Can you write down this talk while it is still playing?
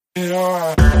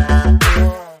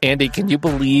Andy, can you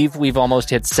believe we've almost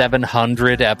hit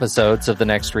 700 episodes of The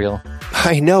Next Reel?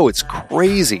 I know, it's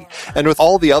crazy. And with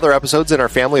all the other episodes in our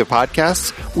family of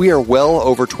podcasts, we are well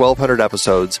over 1,200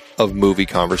 episodes of movie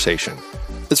conversation.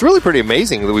 It's really pretty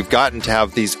amazing that we've gotten to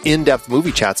have these in-depth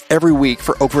movie chats every week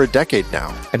for over a decade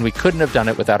now. And we couldn't have done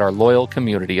it without our loyal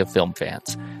community of film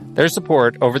fans. Their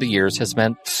support over the years has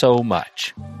meant so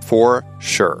much. For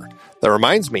sure. That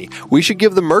reminds me, we should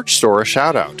give the merch store a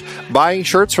shout out. Buying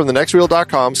shirts from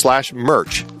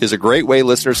thenextreel.com/merch is a great way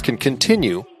listeners can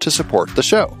continue to support the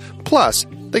show. Plus,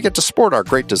 they get to sport our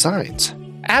great designs.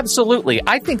 Absolutely.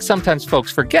 I think sometimes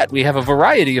folks forget we have a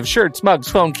variety of shirts, mugs,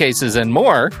 phone cases, and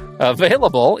more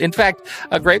available. In fact,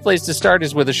 a great place to start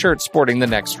is with a shirt sporting the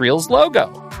Next Reel's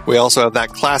logo. We also have that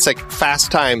classic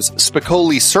Fast Times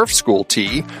Spicoli Surf School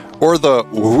tee, or the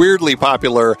weirdly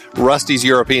popular Rusty's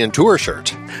European Tour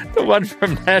shirt. The one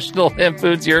from National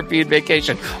Lampoon's European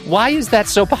Vacation. Why is that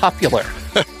so popular?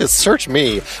 Search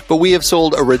me, but we have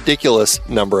sold a ridiculous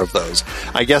number of those.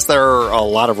 I guess there are a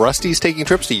lot of Rustys taking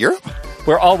trips to Europe?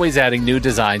 We're always adding new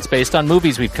designs based on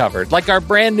movies we've covered, like our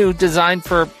brand new design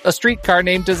for a streetcar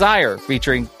named Desire,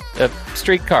 featuring a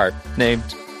streetcar named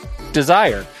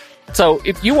Desire. So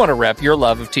if you want to rep your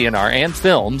love of TNR and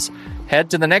films,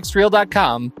 head to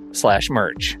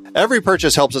thenextreel.com/merch. Every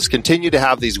purchase helps us continue to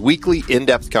have these weekly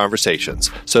in-depth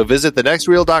conversations. So visit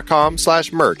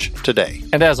thenextreel.com/merch today.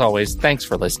 And as always, thanks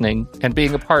for listening and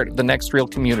being a part of the Next Reel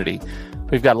community.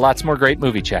 We've got lots more great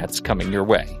movie chats coming your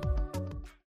way.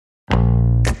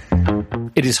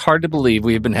 It is hard to believe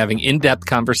we have been having in-depth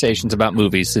conversations about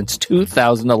movies since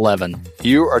 2011.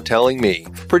 You are telling me.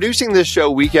 Producing this show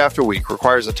week after week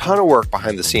requires a ton of work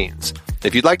behind the scenes.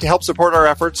 If you'd like to help support our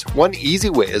efforts, one easy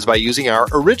way is by using our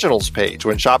originals page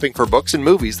when shopping for books and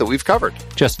movies that we've covered.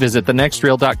 Just visit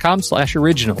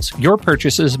thenextreel.com/originals. Your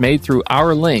purchases made through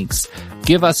our links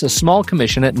give us a small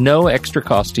commission at no extra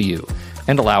cost to you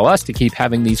and allow us to keep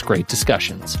having these great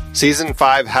discussions. Season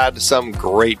 5 had some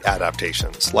great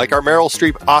adaptations, like our Meryl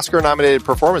Streep Oscar-nominated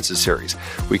performances series.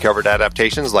 We covered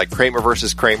adaptations like Kramer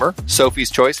vs. Kramer,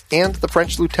 Sophie's Choice, and The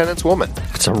French Lieutenant's Woman.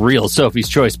 It's a real Sophie's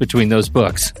Choice between those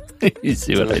books. You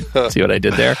see what I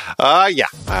did there? Yeah.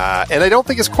 And I don't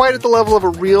think it's quite at the level of a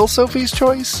real Sophie's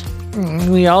Choice.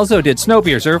 We also did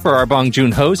Snowpiercer for our Bong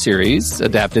Joon-ho series,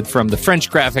 adapted from the French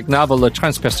graphic novel Le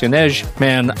Transpersonnage.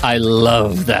 Man, I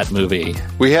love that movie.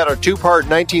 We had our two-part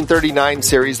 1939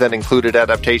 series that included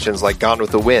adaptations like Gone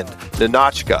with the Wind,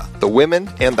 Ninotchka, The Women,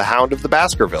 and The Hound of the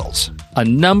Baskervilles. A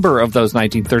number of those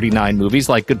 1939 movies,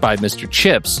 like Goodbye, Mr.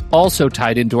 Chips, also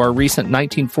tied into our recent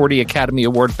 1940 Academy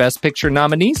Award Best Picture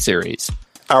nominee series.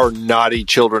 Our naughty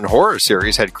children horror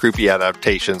series had creepy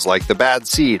adaptations like The Bad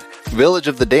Seed, Village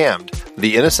of the Damned,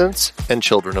 The Innocents, and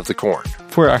Children of the Corn.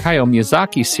 For our Hayao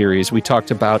Miyazaki series, we talked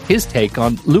about his take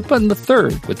on Lupin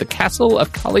III with The Castle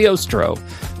of Cagliostro,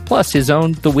 plus his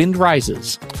own The Wind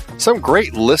Rises. Some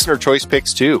great listener choice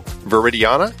picks too,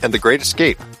 Viridiana and The Great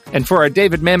Escape. And for our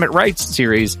David Mamet Wright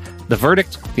series, The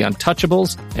Verdict, The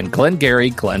Untouchables, and Glengarry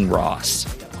Glen Ross.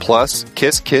 Plus,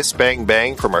 Kiss Kiss Bang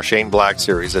Bang from our Shane Black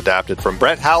series, adapted from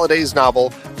Brett Halliday's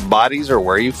novel, Bodies Are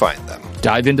Where You Find Them.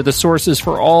 Dive into the sources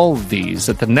for all of these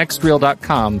at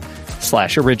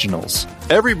thenextreel.com/originals.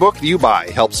 Every book you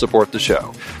buy helps support the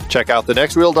show. Check out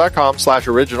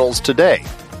thenextreel.com/originals today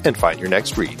and find your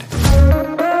next read.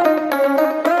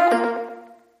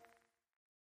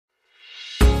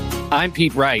 I'm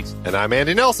Pete Wright. And I'm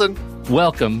Andy Nelson.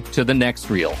 Welcome to The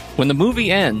Next Reel. When the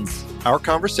movie ends, our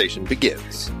conversation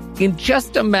begins. In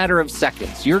just a matter of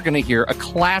seconds, you're going to hear a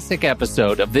classic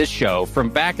episode of this show from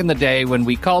back in the day when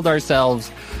we called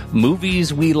ourselves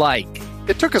Movies We Like.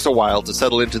 It took us a while to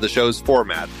settle into the show's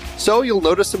format, so you'll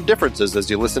notice some differences as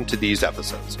you listen to these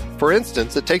episodes. For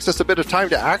instance, it takes us a bit of time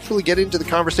to actually get into the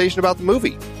conversation about the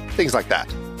movie. Things like that.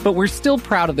 But we're still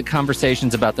proud of the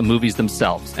conversations about the movies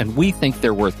themselves, and we think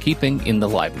they're worth keeping in the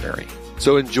library.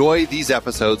 So enjoy these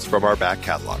episodes from our back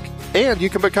catalog. And you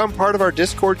can become part of our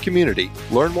Discord community,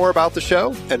 learn more about the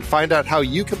show, and find out how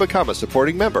you can become a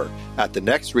supporting member at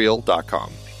thenextreel.com.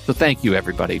 So thank you,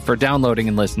 everybody, for downloading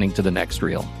and listening to The Next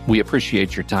Reel. We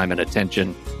appreciate your time and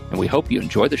attention, and we hope you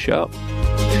enjoy the show.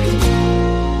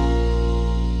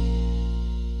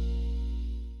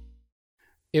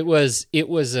 It was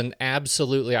an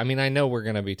absolutely, I mean, I know we're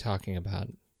going to be talking about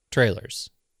trailers,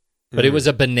 but it was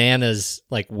a bananas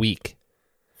week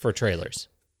for trailers.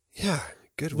 Yeah,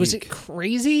 good week. Was it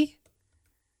crazy?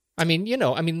 I mean,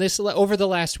 this over the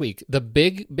last week, the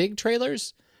big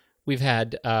trailers, we've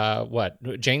had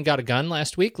Jane Got a Gun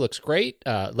last week, looks great.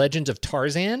 Legends of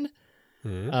Tarzan.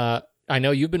 I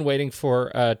know you've been waiting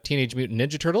for Teenage Mutant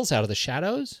Ninja Turtles Out of the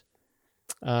Shadows.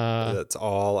 That's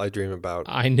all I dream about.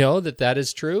 I know that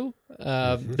is true.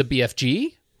 The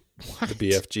BFG? What? The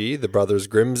BFG, the Brothers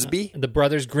Grimsby. The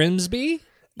Brothers Grimsby?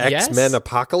 X-Men Yes.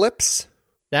 Apocalypse.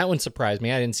 That one surprised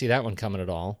me. I didn't see that one coming at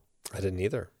all. I didn't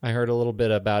either. I heard a little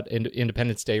bit about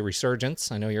Independence Day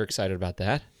Resurgence. I know you're excited about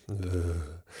that.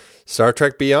 Star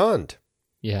Trek Beyond.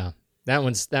 Yeah. That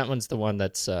one's the one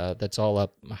that's all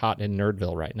up hot in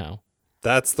Nerdville right now.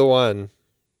 That's the one.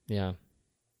 Yeah.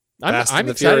 Fast I'm and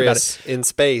the excited about Furious in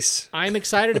space. I'm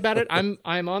excited about it. I'm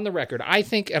on the record. I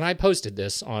think, and I posted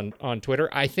this on Twitter,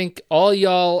 I think all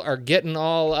y'all are getting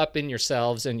all up in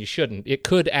yourselves, and you shouldn't. It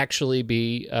could actually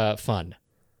be fun.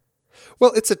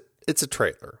 Well, it's a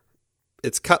trailer.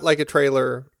 It's cut like a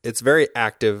trailer. It's very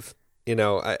active. You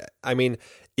know, I mean,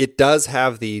 it does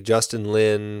have the Justin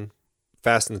Lin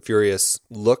Fast and the Furious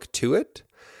look to it,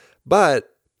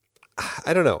 but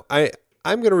I don't know.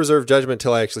 I'm going to reserve judgment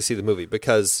till I actually see the movie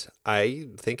because I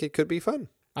think it could be fun.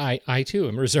 I too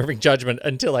am reserving judgment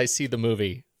until I see the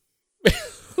movie.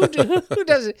 Who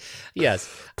does it? Yes.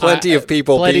 Plenty of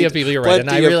people. Plenty of people, you're right. And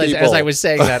I realized as I was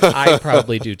saying that, I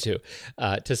probably do too,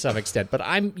 to some extent. But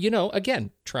I'm,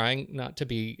 again, trying not to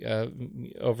be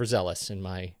overzealous in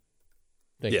my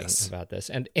thinking about this.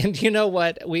 And you know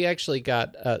what? We actually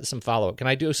got some follow-up. Can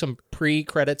I do some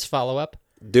pre-credits follow-up?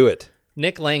 Do it.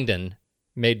 Nick Langdon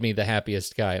made me the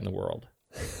happiest guy in the world.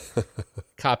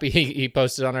 Copy he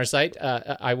posted on our site.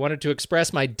 I wanted to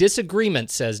express my disagreement,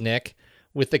 says Nick,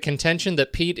 with the contention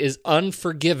that Pete is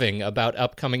unforgiving about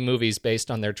upcoming movies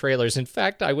based on their trailers. In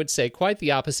fact, I would say quite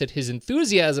the opposite. His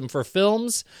enthusiasm for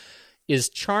films is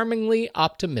charmingly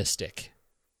optimistic.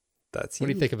 What do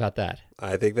you think about that?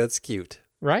 I think that's cute.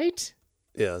 Right?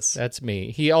 Yes. That's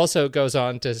me. He also goes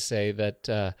on to say that,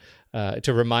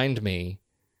 to remind me,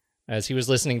 as he was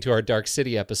listening to our Dark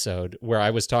City episode where I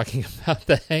was talking about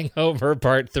The Hangover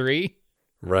Part 3.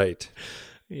 Right.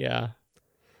 Yeah.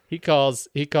 He calls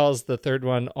the third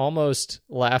one almost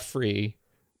laugh-free,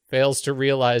 fails to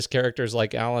realize characters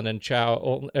like Alan and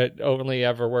Chow only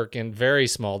ever work in very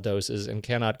small doses and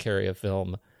cannot carry a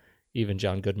film. Even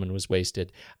John Goodman was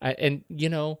wasted.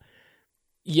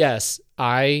 Yes,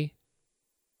 I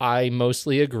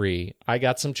mostly agree. I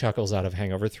got some chuckles out of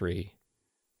Hangover 3.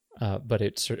 But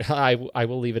I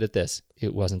will leave it at this.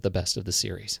 It wasn't the best of the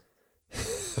series.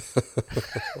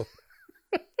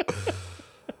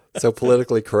 So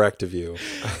politically correct of you.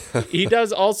 He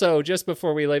does also, just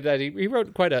before we leave that, he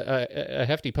wrote quite a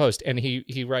hefty post, and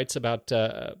he writes about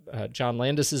John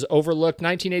Landis's overlooked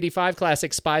 1985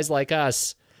 classic, Spies Like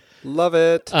Us. Love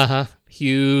it.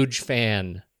 Huge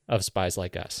fan of Spies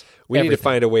Like Us. We need to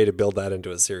find a way to build that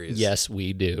into a series. Yes,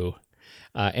 we do.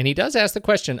 And he does ask the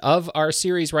question of our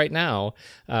series right now,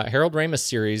 Harold Ramis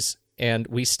series, and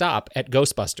we stop at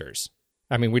Ghostbusters.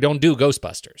 I mean, we don't do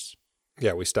Ghostbusters.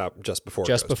 Yeah, we stop just before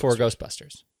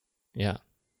Ghostbusters. Yeah.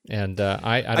 And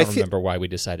I don't remember why we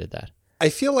decided that. I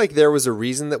feel like there was a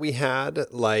reason that we had,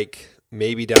 like,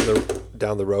 maybe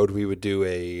down the road we would do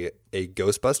a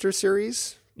Ghostbusters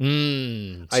series.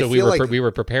 So we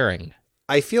were preparing.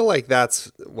 I feel like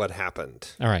that's what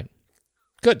happened. All right.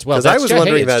 Good. Well, I was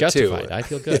wondering that justified. too. I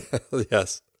feel good.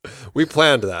 Yes. We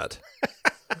planned that.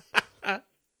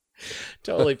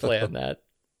 Totally planned that.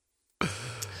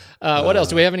 What else?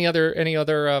 Do we have any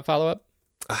other follow-up?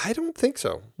 I don't think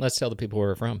so. Let's tell the people where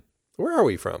we're from. Where are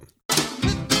we from?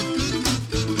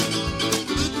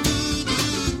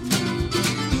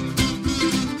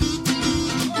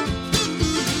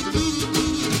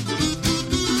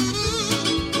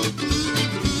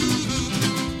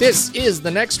 This is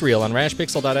The Next Reel on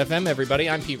rashpixel.fm, everybody.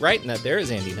 I'm Pete Wright, and that there is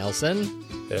Andy Nelson.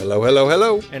 Hello, hello,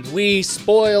 hello. And we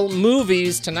spoil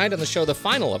movies tonight on the show, the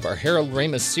final of our Harold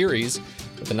Ramis series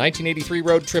with the 1983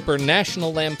 road tripper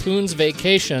National Lampoon's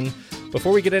Vacation.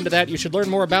 Before we get into that, you should learn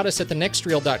more about us at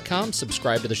thenextreel.com,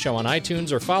 subscribe to the show on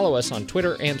iTunes, or follow us on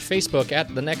Twitter and Facebook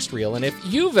at The Next Reel. And if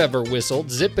you've ever whistled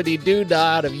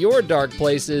zippity-doo-dah out of your dark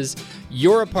places,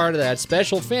 you're a part of that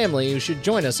special family who should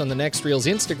join us on The Next Reel's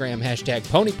Instagram,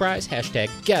 #PonyPrize,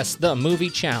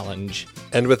 #GuessTheMovieChallenge.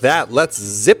 And with that, let's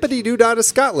zippity-doo-dah to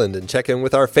Scotland and check in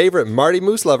with our favorite Marty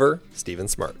Moose lover, Stephen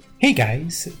Smart. Hey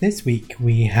guys, this week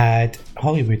we had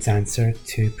Hollywood's answer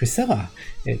to Priscilla.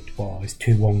 It was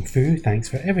To Wong Fu, Thanks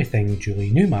for Everything,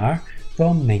 Julie Newmar,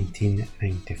 from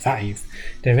 1995.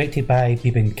 Directed by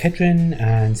Beeban Kidron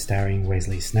and starring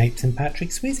Wesley Snipes and Patrick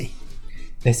Swayze.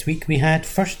 This week we had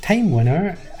first time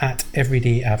winner at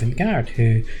Everyday Avant-Garde,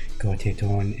 who got it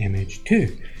on Image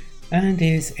 2 and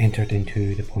is entered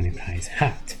into the Pony Prize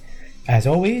hat. As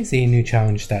always, a new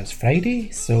challenge starts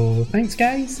Friday, so thanks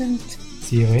guys and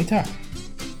see you later.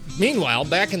 Meanwhile,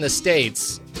 back in the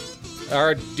States,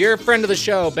 our dear friend of the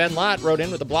show, Ben Lott, wrote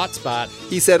in with a blot spot.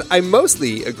 He said, I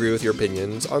mostly agree with your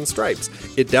opinions on Stripes.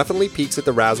 It definitely peaks at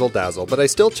the razzle dazzle, but I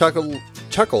still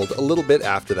chuckled a little bit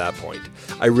after that point.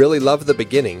 I really love the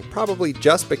beginning, probably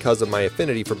just because of my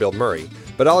affinity for Bill Murray,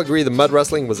 but I'll agree the mud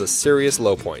wrestling was a serious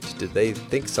low point. Did they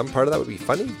think some part of that would be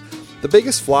funny? The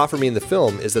biggest flaw for me in the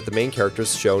film is that the main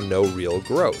characters show no real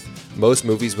growth. Most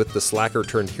movies with the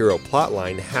slacker-turned-hero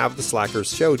plotline have the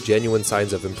slackers show genuine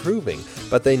signs of improving,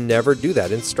 but they never do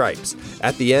that in Stripes.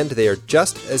 At the end, they are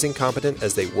just as incompetent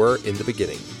as they were in the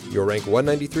beginning. Your rank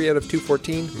 193 out of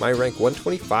 214, my rank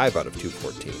 125 out of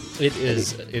 214.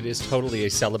 It is totally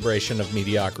a celebration of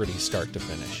mediocrity start to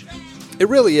finish. It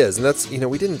really is, and that's,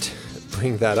 we didn't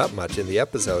bring that up much in the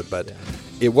episode, but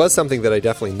it was something that I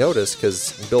definitely noticed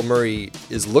because Bill Murray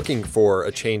is looking for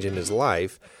a change in his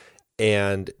life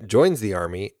and joins the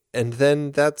army, and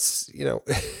then that's,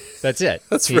 That's it.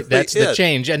 That's the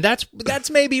change, and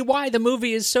that's maybe why the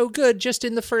movie is so good just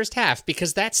in the first half,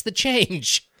 because that's the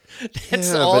change.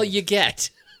 That's all you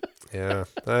get. Yeah,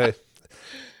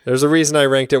 there's a reason I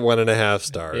ranked it 1.5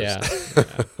 stars. Yeah.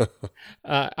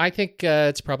 I think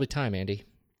it's probably time, Andy.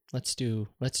 Let's do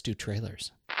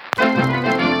trailers.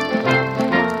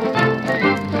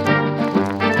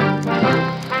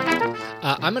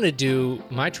 I'm going to do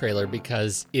my trailer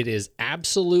because it is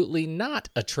absolutely not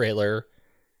a trailer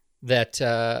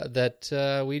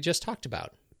that we just talked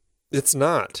about. It's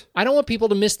not. I don't want people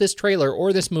to miss this trailer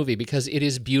or this movie because it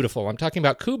is beautiful. I'm talking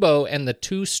about Kubo and the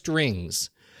Two Strings.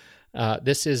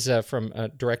 This is from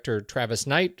director Travis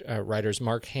Knight, writers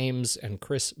Mark Hames and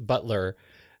Chris Butler.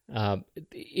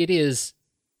 It is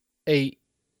a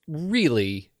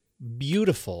really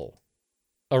beautiful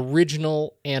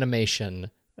original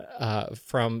animation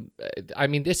this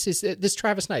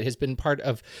Travis Knight has been part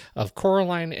of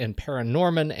Coraline and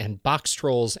Paranorman and Box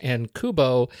Trolls, and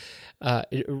Kubo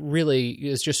it really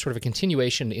is just sort of a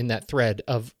continuation in that thread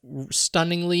of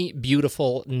stunningly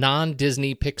beautiful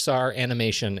non-Disney Pixar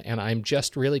animation, and I'm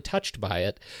just really touched by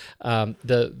it.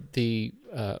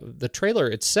 The trailer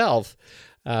itself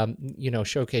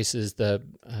showcases the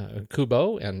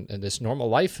Kubo and this normal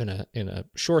life in a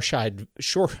shoreside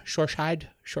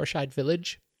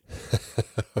village.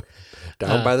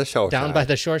 Down by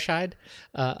the shoreside,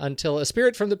 until a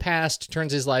spirit from the past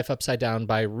turns his life upside down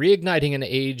by reigniting an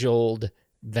age-old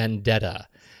vendetta.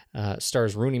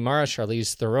 Stars Rooney Mara,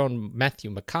 Charlize Theron,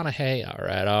 Matthew McConaughey. All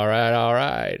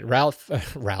right.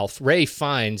 Ralph. Ray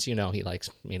Fiennes, he likes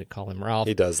me to call him Ralph.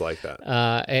 He does like that.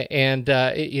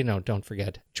 Don't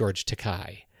forget George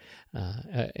Takei.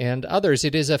 And others.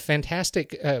 It is a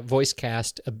fantastic voice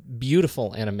cast, a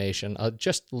beautiful animation, a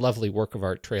just lovely work of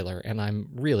art trailer, and I'm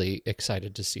really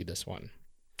excited to see this one.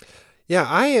 Yeah,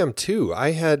 I am too.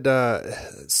 I had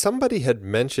somebody had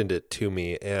mentioned it to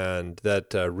me, and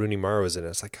that Rooney Mara was in it. I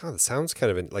was like, oh, that sounds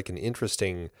kind of like an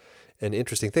interesting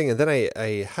thing. And then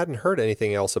I hadn't heard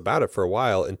anything else about it for a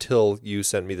while until you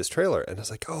sent me this trailer, and I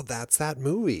was like, oh, that's that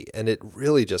movie, and it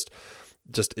really just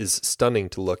is stunning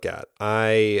to look at.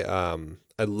 I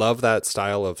love that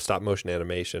style of stop motion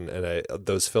animation, and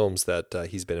those films that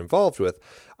he's been involved with,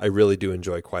 I really do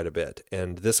enjoy quite a bit.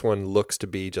 And this one looks to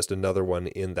be just another one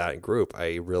in that group.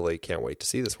 I really can't wait to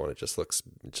see this one. It just looks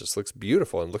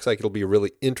beautiful, and looks like it'll be a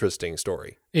really interesting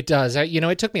story. It does.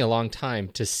 It took me a long time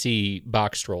to see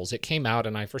Box Trolls. It came out,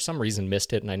 and I for some reason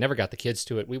missed it, and I never got the kids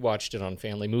to it. We watched it on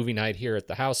family movie night here at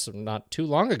the house not too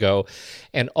long ago,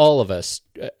 and all of us,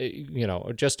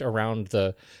 just around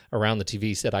the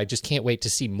TV said, I just can't wait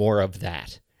to see more of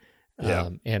that. Yeah.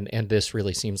 And this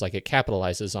really seems like it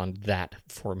capitalizes on that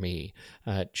for me.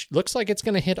 It looks like it's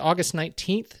going to hit August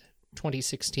 19th,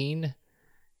 2016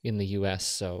 in the U.S.,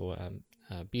 so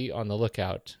be on the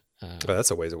lookout.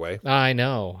 That's a ways away. I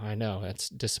know. That's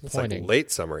disappointing. It's like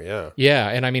late summer, yeah. Yeah,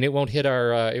 and it won't hit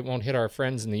our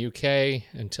friends in the UK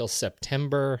until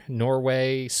September.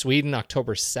 Norway, Sweden,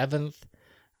 October 7th.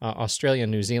 Australia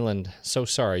and New Zealand, so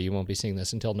sorry you won't be seeing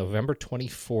this until November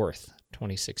 24th,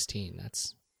 2016.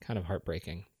 That's kind of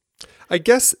heartbreaking. I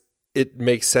guess it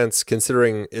makes sense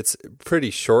considering it's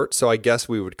pretty short, so I guess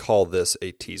we would call this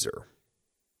a teaser.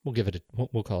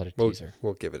 We'll call it a teaser.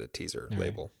 We'll give it a teaser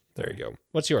label. Right. There you go.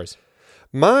 What's yours?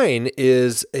 Mine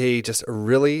is just a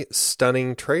really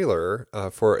stunning trailer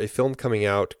for a film coming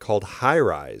out called High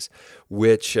Rise,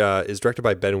 which is directed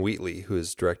by Ben Wheatley, who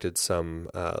has directed some,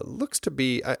 looks to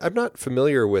be, I'm not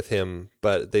familiar with him,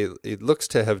 but it looks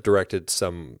to have directed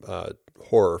some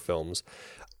horror films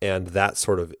and that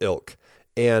sort of ilk,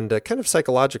 and kind of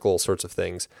psychological sorts of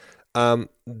things.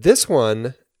 This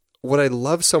one, what I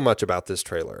love so much about this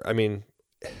trailer,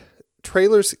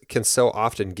 trailers can so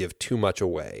often give too much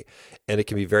away, and it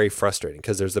can be very frustrating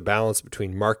because there's a balance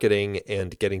between marketing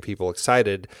and getting people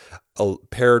excited,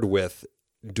 paired with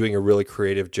doing a really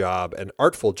creative job, an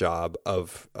artful job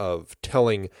of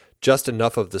telling just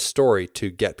enough of the story to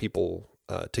get people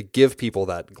to give people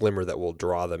that glimmer that will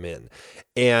draw them in.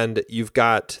 And you've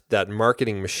got that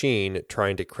marketing machine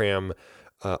trying to cram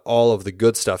all of the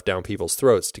good stuff down people's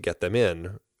throats to get them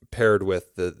in, paired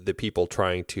with the people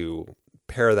trying to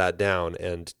pare that down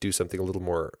and do something a little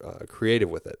more creative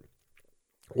with it.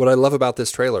 What I love about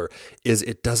this trailer is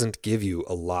it doesn't give you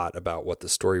a lot about what the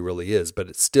story really is, but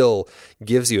it still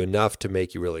gives you enough to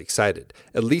make you really excited.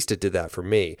 At least it did that for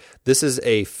me. This is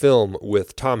a film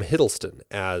with Tom Hiddleston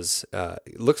as,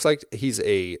 it looks like he's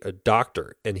a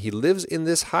doctor, and he lives in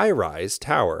this high-rise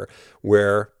tower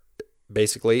where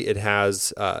basically it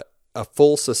has a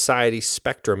full society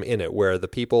spectrum in it, where the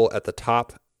people at the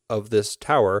top of this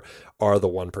tower are the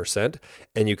 1%,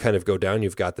 and you kind of go down,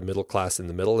 you've got the middle class in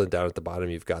the middle, and down at the bottom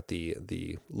you've got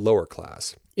the lower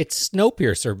class. It's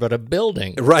Snowpiercer, but a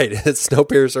building. Right, it's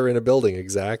Snowpiercer in a building,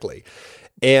 exactly.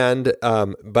 And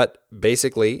but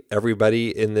basically everybody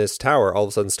in this tower all of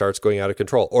a sudden starts going out of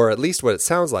control, or at least what it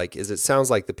sounds like is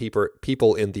the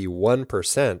people in the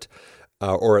 1%,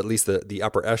 or at least the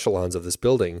upper echelons of this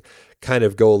building, kind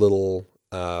of go a little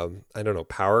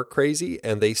power crazy,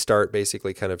 and they start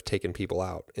basically kind of taking people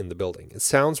out in the building. It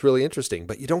sounds really interesting,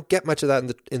 but you don't get much of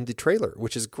that in the trailer,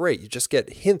 which is great. You just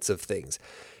get hints of things,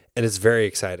 and it's very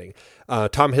exciting.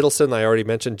 Tom Hiddleston, I already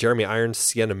mentioned, Jeremy Irons,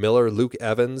 Sienna Miller, Luke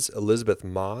Evans, Elizabeth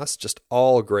Moss, just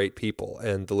all great people,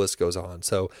 and the list goes on.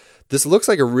 So this looks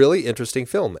like a really interesting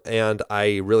film, and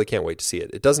I really can't wait to see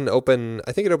it. It doesn't open,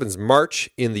 I think it opens March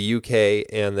in the UK,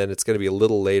 and then it's going to be a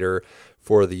little later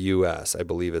for the US. I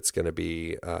believe it's going to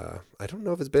be, I don't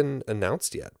know if it's been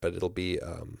announced yet, but it'll be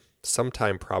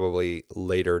sometime probably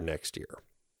later next year.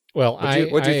 Well, I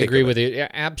agree with you.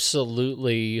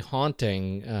 Absolutely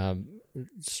haunting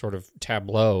sort of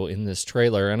tableau in this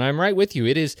trailer. And I'm right with you.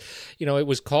 It is, it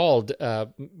was called,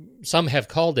 some have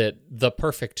called it the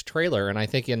perfect trailer. And I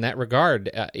think in that regard,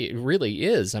 it really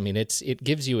is. I mean, it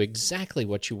gives you exactly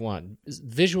what you want.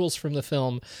 Visuals from the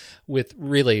film with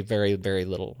really very, very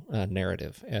little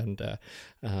narrative. And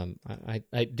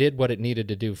I did what it needed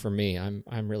to do for me.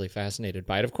 I'm really fascinated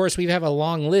by it. Of course, we have a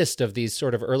long list of these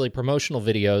sort of early promotional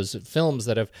videos, films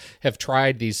that have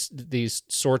tried these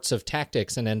sorts of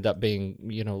tactics and end up being,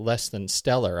 less than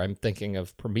stellar. I'm thinking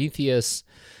of Prometheus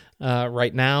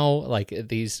right now. Like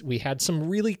we had some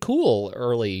really cool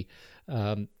early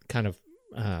kind of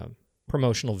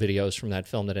promotional videos from that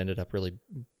film that ended up really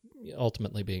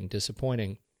ultimately being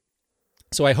disappointing.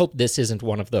 So I hope this isn't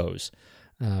one of those.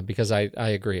 Because I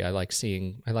agree. I like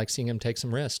seeing him take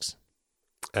some risks.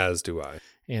 As do I.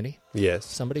 Andy? Yes.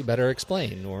 Somebody better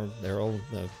explain, or there'll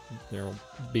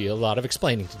be a lot of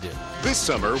explaining to do. This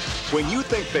summer, when you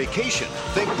think vacation,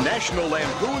 think National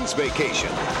Lampoon's Vacation.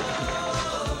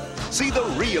 See the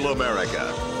real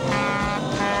America.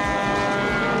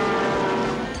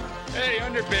 Hey,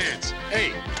 underpants.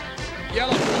 Hey,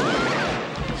 yellow.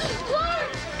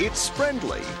 It's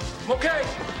friendly. I'm okay.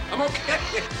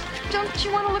 Don't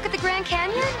you want to look at the Grand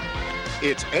Canyon?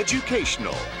 It's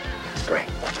educational. Great.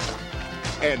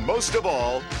 And most of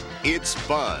all, it's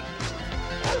fun.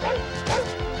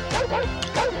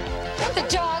 The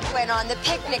dog went on the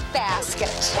picnic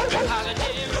basket.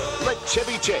 Let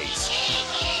Chevy Chase,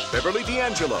 Beverly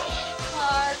D'Angelo,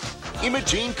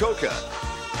 Imogene Coca,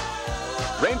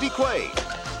 Randy Quaid,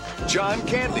 John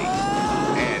Candy,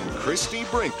 and Christy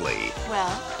Brinkley.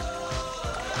 Well,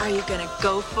 are you gonna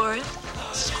go for it?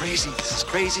 This is crazy. This is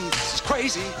crazy. This is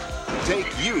crazy. Take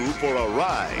you for a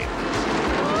ride.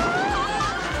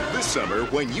 This summer,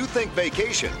 when you think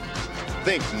vacation,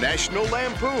 think National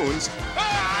Lampoon's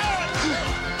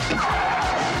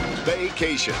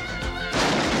Vacation.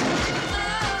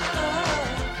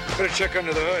 Better check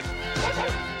under the hood.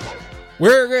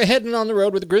 We're heading on the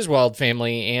road with the Griswold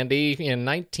family, Andy, in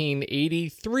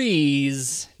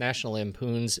 1983's National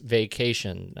Lampoon's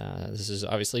Vacation. This is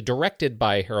obviously directed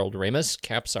by Harold Ramis.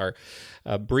 Caps our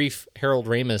brief Harold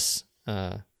Ramis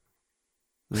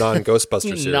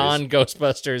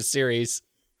non-Ghostbusters series.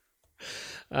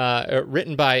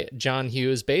 Written by John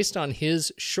Hughes, based on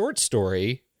his short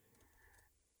story.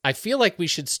 I feel like we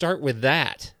should start with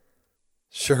that.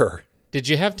 Sure. Did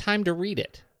you have time to read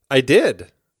it? I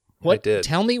did. I did.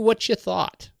 Tell me what you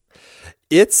thought.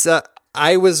 It's,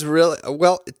 I was really,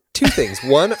 two things.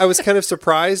 One, I was kind of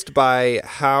surprised by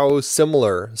how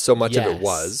similar so much of it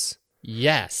was.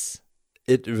 Yes.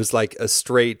 It was like a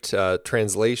straight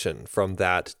translation from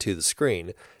that to the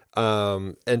screen.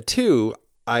 And two,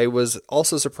 I was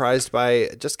also surprised by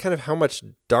just kind of how much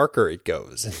darker it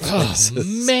goes. Oh,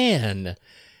 man.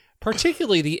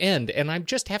 Particularly the end. And I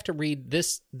just have to read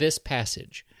this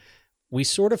passage. We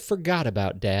sort of forgot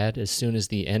about Dad as soon as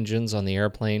the engines on the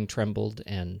airplane trembled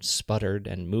and sputtered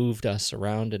and moved us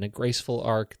around in a graceful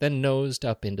arc, then nosed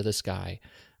up into the sky.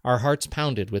 Our hearts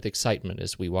pounded with excitement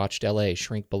as we watched L.A.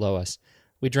 shrink below us.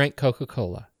 We drank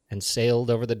Coca-Cola and sailed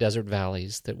over the desert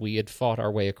valleys that we had fought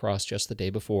our way across just the day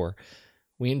before.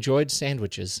 We enjoyed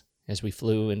sandwiches as we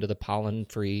flew into the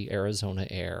pollen-free Arizona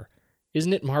air.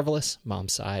 Isn't it marvelous? Mom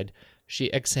sighed. She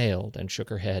exhaled and shook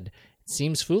her head. It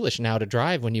seems foolish now to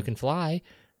drive when you can fly.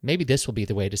 Maybe this will be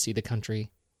the way to see the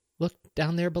country. Look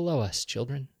down there below us,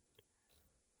 children.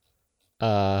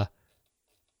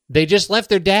 They just left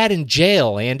their dad in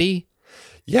jail, Andy.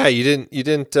 Yeah, you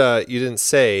didn't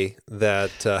say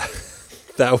that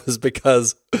that was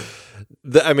because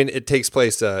it takes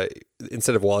place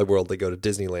instead of Wally World, they go to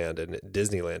Disneyland, and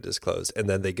Disneyland is closed, and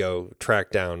then they go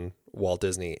track down Walt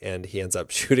Disney, and he ends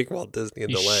up shooting Walt Disney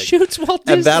in the leg. Shoots Walt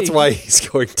Disney, and that's why he's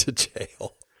going to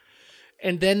jail.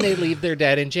 And then they leave their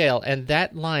dad in jail, and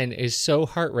that line is so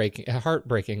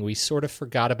heartbreaking. We sort of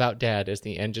forgot about Dad as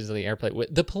the engines of the airplane.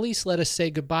 The police let us say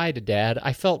goodbye to Dad.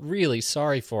 I felt really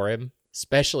sorry for him,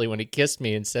 especially when he kissed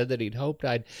me and said that he'd hoped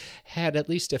I'd had at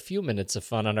least a few minutes of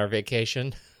fun on our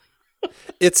vacation.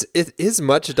 It is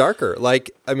much darker.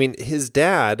 His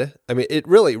dad.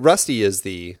 Rusty is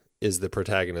the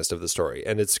protagonist of the story,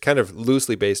 and it's kind of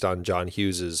loosely based on John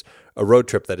Hughes's a road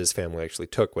trip that his family actually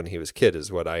took when he was a kid,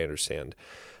 is what I understand.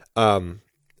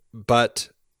 But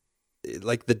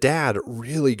the dad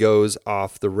really goes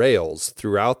off the rails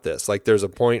throughout this. Like, there's a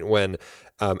point when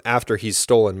after he's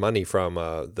stolen money from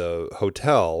the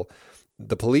hotel,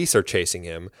 the police are chasing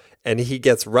him, and he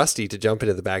gets Rusty to jump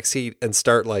into the back seat and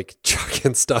start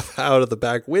chucking stuff out of the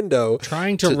back window,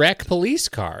 trying to wreck police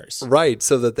cars, right,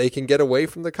 so that they can get away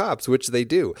from the cops, which they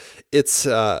do. It's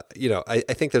I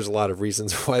think there's a lot of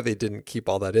reasons why they didn't keep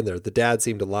all that in there. The dad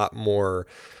seemed a lot more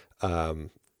a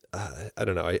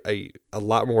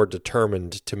lot more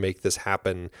determined to make this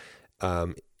happen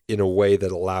in a way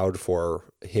that allowed for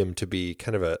him to be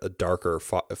kind of a darker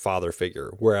father figure,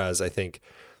 whereas I think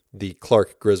the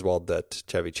Clark Griswold that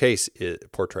Chevy Chase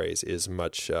portrays is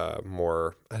much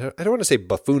more, I don't want to say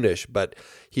buffoonish, but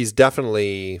he's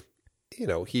definitely,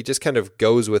 he just kind of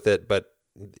goes with it, but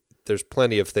there's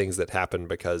plenty of things that happen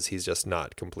because he's just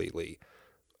not completely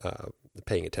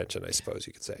paying attention, I suppose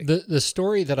you could say. The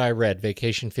story that I read,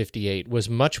 Vacation 58, was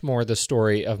much more the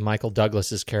story of Michael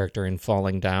Douglas's character in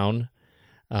Falling Down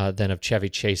than of Chevy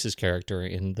Chase's character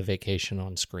in The Vacation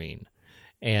on Screen.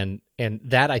 And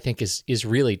that, I think, is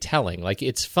really telling.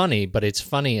 It's funny, but it's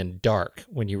funny and dark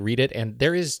when you read it, and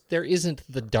there isn't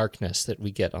the darkness that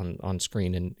we get on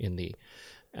screen in the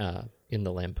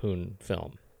Lampoon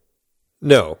film.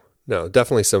 No,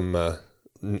 definitely some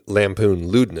Lampoon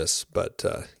lewdness, but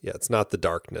it's not the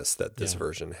darkness that this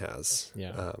version has.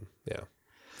 Yeah.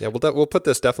 We'll put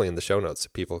this definitely in the show notes so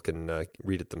people can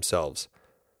read it themselves.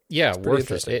 Yeah,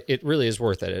 worth it. It really is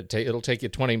worth it. It'll take you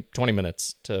 20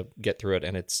 minutes to get through it,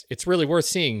 and it's really worth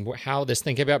seeing how this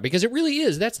thing came about, because it really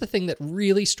is. That's the thing that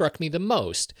really struck me the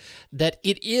most, that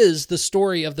it is the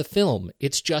story of the film.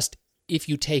 It's just, if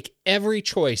you take every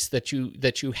choice that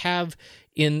you have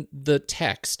in the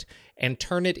text and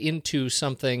turn it into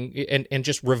something and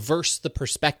just reverse the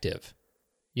perspective,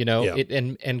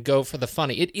 and go for the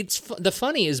funny. The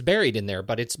funny is buried in there,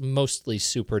 but it's mostly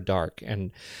super dark,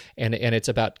 and it's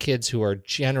about kids who are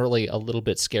generally a little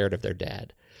bit scared of their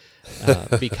dad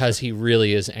because he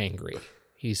really is angry.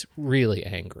 He's really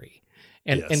angry.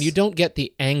 And you don't get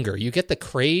the anger. You get the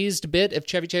crazed bit of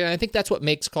Chevy Chase. I think that's what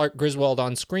makes Clark Griswold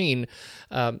on screen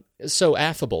so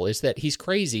affable, is that he's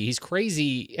crazy. He's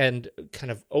crazy and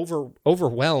kind of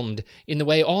overwhelmed in the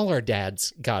way all our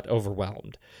dads got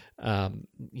overwhelmed.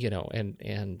 It's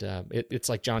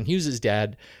like John Hughes's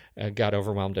dad got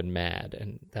overwhelmed and mad,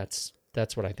 and that's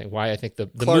what I think. Why I think the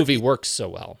movie works so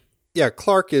well. Yeah,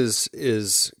 Clark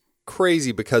is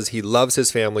crazy because he loves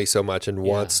his family so much and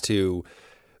wants to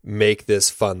make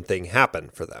this fun thing happen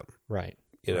for them. Right.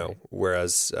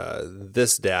 Whereas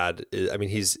this dad,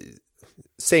 he's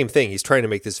same thing. He's trying to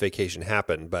make this vacation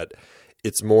happen, but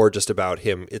it's more just about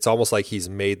him. It's almost like he's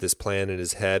made this plan in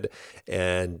his head,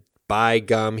 and by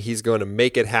gum, he's going to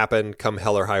make it happen come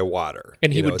hell or high water.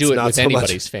 And he would do it with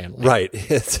anybody's family. Right.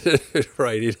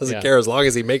 Right. He doesn't care as long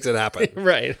as he makes it happen.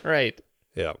 Right.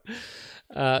 Yeah.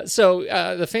 So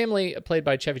the family, played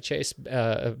by Chevy Chase,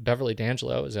 Beverly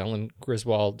D'Angelo as Ellen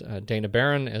Griswold, Dana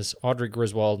Barron as Audrey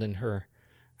Griswold in her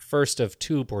first of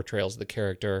two portrayals of the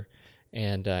character,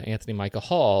 and Anthony Michael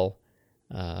Hall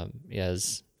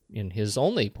as in his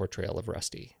only portrayal of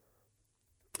Rusty.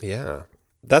 Yeah.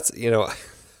 That's,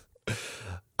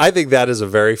 I think that is a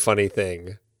very funny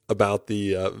thing about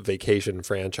the Vacation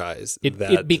franchise.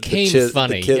 It became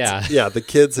funny, kids, yeah. The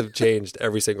kids have changed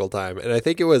every single time. And I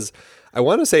think I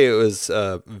want to say it was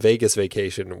Vegas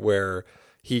Vacation where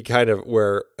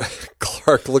where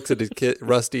Clark looks at his kid,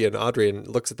 Rusty and Audrey, and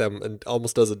looks at them and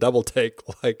almost does a double take,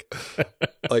 like,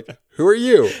 who are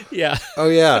you? Yeah. Oh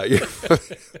yeah.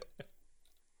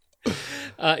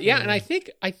 And I think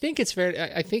it's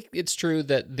fair. I think it's true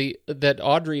that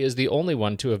Audrey is the only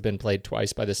one to have been played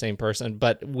twice by the same person.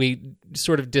 But we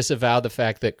sort of disavow the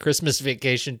fact that Christmas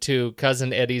Vacation 2,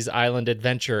 Cousin Eddie's Island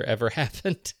Adventure ever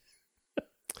happened.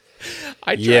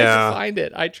 I tried to find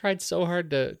it. I tried so hard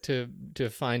to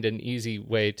find an easy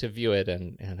way to view it,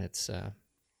 and it's.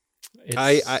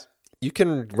 You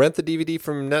can rent the DVD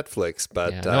from Netflix,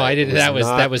 but no, I didn't.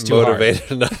 That was too motivated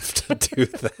hard. enough to do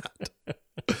that.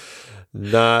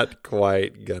 Not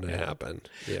quite gonna happen.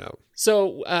 Yeah.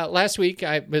 So last week,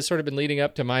 I've sort of been leading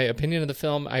up to my opinion of the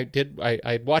film.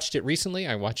 I watched it recently.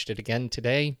 I watched it again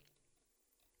today.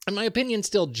 And my opinion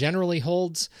still generally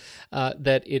holds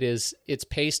that it's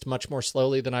paced much more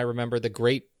slowly than I remember. The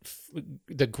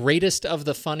greatest of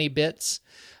the funny bits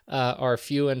are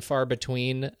few and far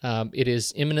between. It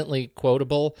is eminently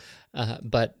quotable,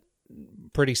 but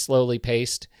pretty slowly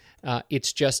paced.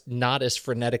 It's just not as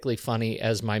frenetically funny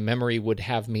as my memory would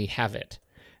have me have it.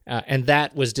 And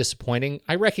that was disappointing.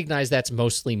 I recognize that's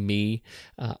mostly me.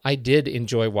 I did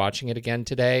enjoy watching it again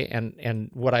today,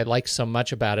 and what I like so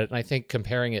much about it, and I think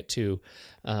comparing it to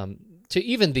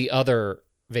even the other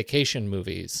vacation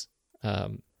movies,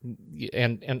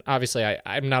 and obviously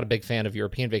I'm not a big fan of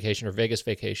European Vacation or Vegas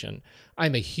Vacation.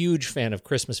 I'm a huge fan of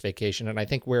Christmas Vacation, and I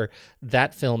think where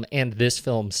that film and this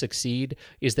film succeed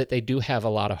is that they do have a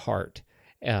lot of heart,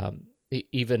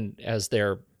 even as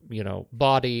they're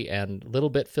body and a little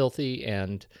bit filthy,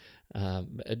 and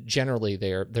generally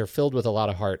they're filled with a lot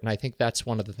of heart, and I think that's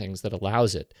one of the things that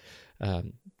allows it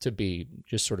to be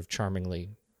just sort of charmingly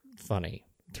funny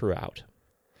throughout.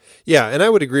 Yeah, and I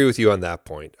would agree with you on that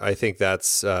point. I think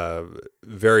that's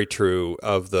very true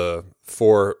of the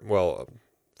four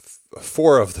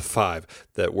of the five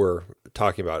that we're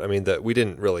talking about. I mean, that we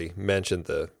didn't really mention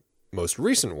the most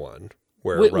recent one,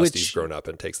 where Rusty's grown up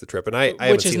and takes the trip, and I haven't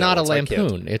which is seen not that a one, so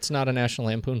Lampoon. It's not a National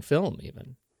Lampoon film,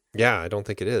 even. Yeah, I don't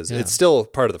think it is. Yeah. It's still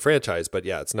part of the franchise, but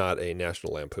yeah, it's not a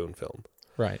National Lampoon film.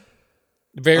 Right.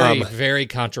 Very, very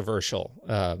controversial,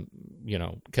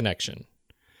 connection.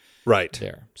 Right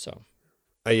there. So.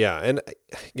 Yeah, and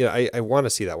I want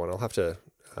to see that one. I'll have to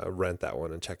rent that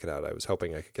one and check it out. I was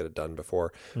hoping I could get it done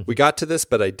before we got to this,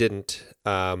 but I didn't.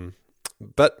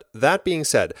 But that being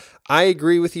said, I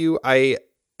agree with you. I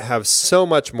have so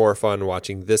much more fun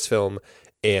watching this film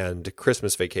and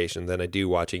Christmas Vacation than I do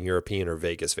watching European or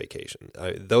Vegas Vacation.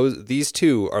 These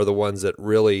two are the ones that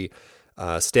really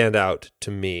stand out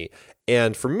to me.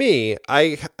 And for me,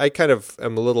 I kind of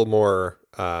am a little more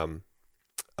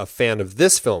a fan of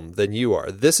this film than you are.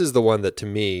 This is the one that to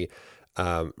me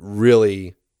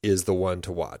really is the one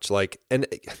to watch. And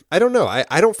I don't know.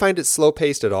 I don't find it slow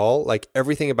paced at all. Like,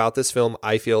 everything about this film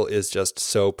I feel is just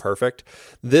so perfect.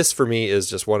 This for me is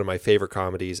just one of my favorite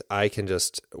comedies. I can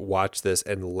just watch this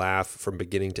and laugh from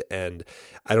beginning to end.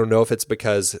 I don't know if it's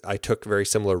because I took very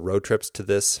similar road trips to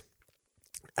this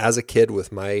as a kid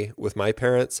with my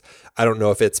parents. I don't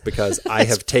know if it's because I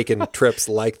have taken trips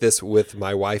like this with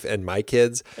my wife and my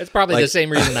kids. It's probably the same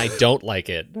reason I don't like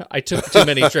it. I took too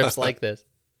many trips like this.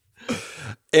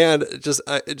 And just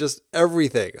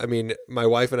everything. I mean, my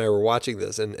wife and I were watching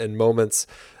this, and moments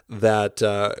that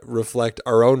reflect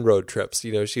our own road trips.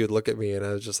 She would look at me, and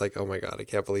I was just like, "Oh my God, I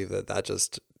can't believe that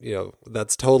just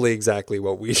that's totally exactly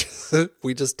what we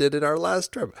just did in our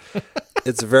last trip."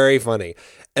 It's very funny,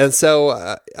 and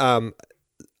so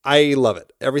I love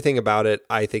it. Everything about it,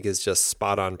 I think, is just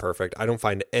spot on perfect. I don't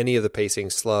find any of the pacing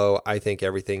slow. I think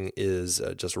everything is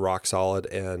just rock solid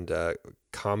and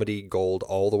comedy gold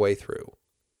all the way through.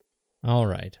 All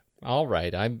right.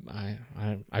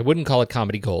 I wouldn't call it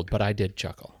comedy gold, but I did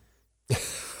chuckle.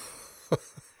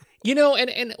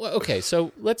 Okay,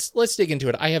 so let's dig into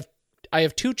it. I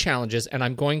have two challenges, and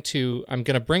I'm going to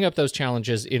bring up those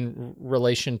challenges in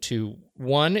relation to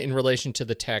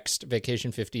the text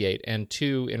Vacation 58, and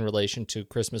two in relation to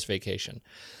Christmas Vacation,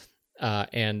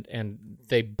 and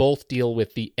they both deal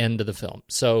with the end of the film.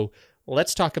 So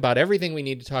let's talk about everything we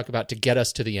need to talk about to get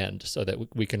us to the end, so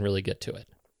that we can really get to it.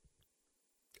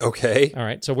 Okay. All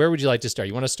right. So where would you like to start?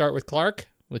 You want to start with Clark,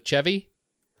 with Chevy?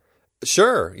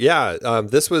 Sure. Yeah.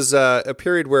 This was a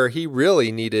period where he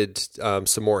really needed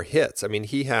some more hits. I mean,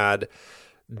 he had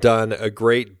done a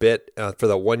great bit for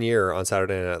the 1 year on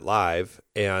Saturday Night Live,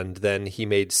 and then he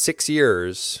made 6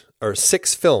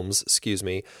 films,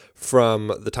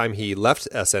 from the time he left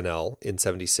SNL in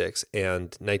 76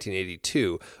 and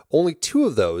 1982. Only 2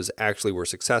 of those actually were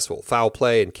successful, Foul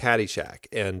Play and Caddyshack,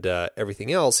 and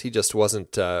everything else he just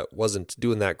wasn't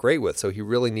doing that great with, so he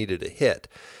really needed a hit.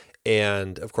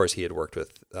 And of course he had worked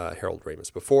with Harold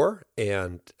Ramis before,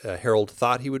 and Harold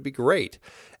thought he would be great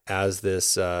as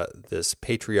this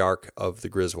patriarch of the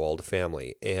Griswold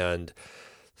family. And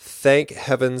thank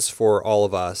heavens for all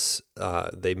of us,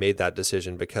 they made that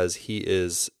decision, because he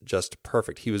is just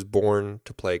perfect. He was born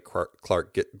to play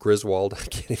Clark Griswold. I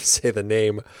can't even say the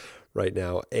name right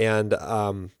now. And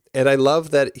I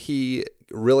love that he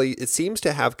really, it seems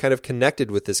to have kind of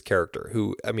connected with this character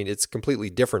who, I mean, it's completely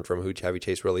different from who Chevy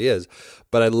Chase really is.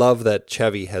 But I love that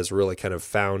Chevy has really kind of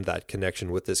found that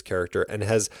connection with this character and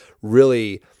has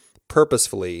really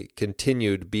purposefully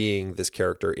continued being this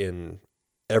character in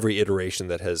every iteration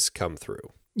that has come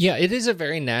through. Yeah, it is a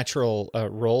very natural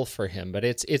role for him, but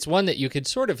it's one that you could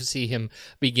sort of see him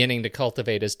beginning to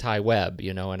cultivate as Ty Webb,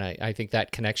 and I think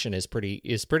that connection is pretty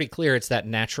clear. It's that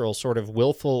natural sort of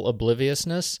willful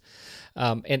obliviousness,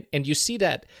 and you see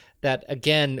that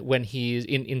again when he's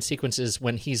in sequences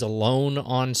when he's alone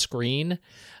on screen.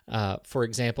 For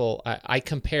example, I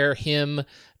compare him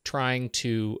trying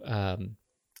to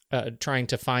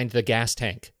find the gas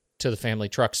tank to the family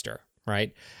truckster,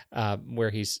 right? Where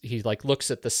he like looks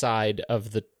at the side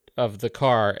of the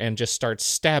car and just starts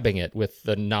stabbing it with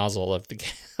the nozzle of the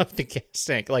gas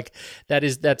tank. Like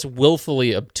that's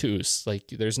willfully obtuse. Like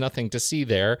there's nothing to see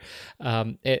there.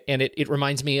 And it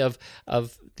reminds me of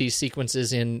these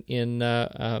sequences in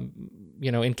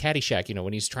Caddyshack,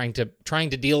 when he's trying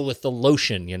to deal with the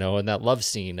lotion, and that love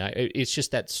scene. It's just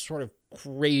that sort of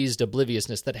crazed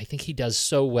obliviousness that I think he does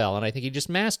so well, and I think he just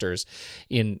masters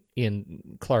in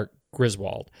Clark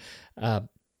Griswold. And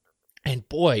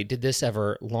boy, did this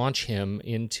ever launch him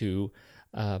into,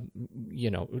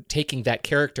 taking that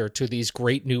character to these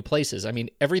great new places. I mean,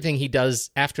 everything he does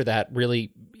after that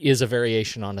really is a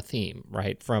variation on a theme,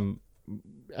 right? From,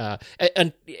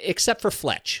 and except for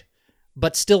Fletch,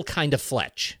 but still kind of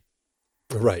Fletch.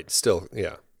 Right. Still,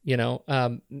 yeah.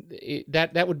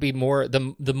 That would be more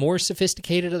the more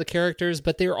sophisticated of the characters,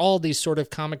 but they're all these sort of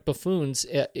comic buffoons.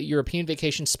 European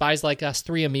Vacation, Spies Like Us,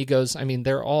 Three Amigos. I mean,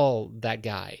 they're all that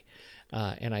guy,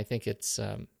 and I think it's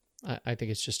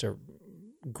just a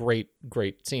great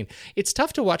scene. It's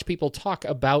tough to watch people talk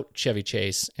about Chevy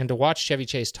Chase and to watch Chevy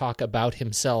Chase talk about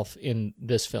himself in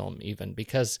this film, even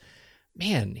because,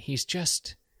 man, he's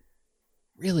just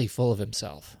really full of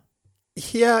himself.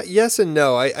 Yeah, yes and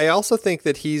no. I also think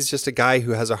that he's just a guy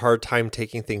who has a hard time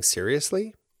taking things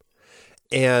seriously.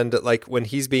 And like when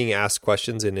he's being asked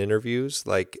questions in interviews,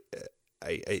 like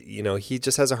he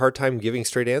just has a hard time giving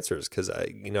straight answers because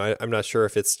I'm not sure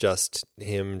if it's just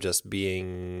him just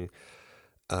being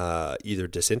either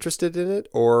disinterested in it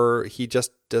or he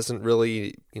just doesn't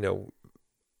really,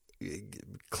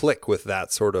 click with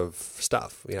that sort of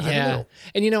stuff. I don't know.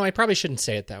 And I probably shouldn't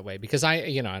say it that way because I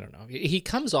don't know. He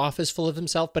comes off as full of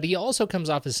himself, but he also comes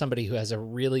off as somebody who has a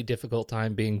really difficult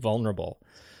time being vulnerable.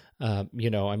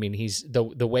 He's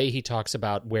the way he talks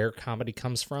about where comedy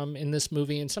comes from in this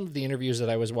movie and some of the interviews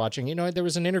that I was watching. There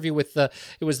was an interview with the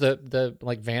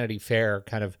like Vanity Fair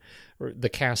kind of, the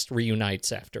cast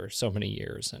reunites after so many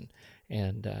years and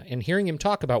hearing him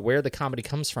talk about where the comedy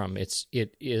comes from, it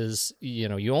is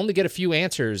you only get a few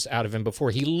answers out of him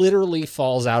before he literally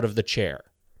falls out of the chair.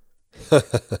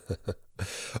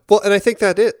 Well, and I think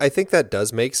that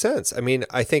does make sense. I mean,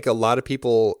 I think a lot of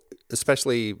people,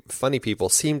 especially funny people,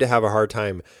 seem to have a hard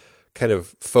time kind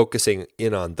of focusing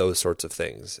in on those sorts of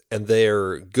things. And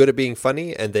they're good at being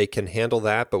funny and they can handle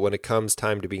that. But when it comes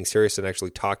time to being serious and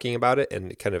actually talking about it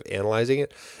and kind of analyzing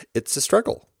it, it's a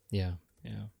struggle. Yeah.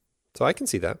 So I can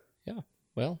see that. Yeah.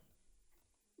 Well,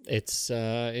 it's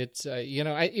a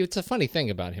funny thing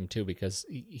about him too, because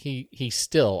he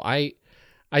still, I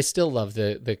still love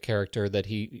the character that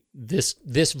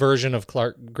this version of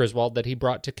Clark Griswold that he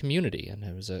brought to Community. And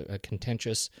it was a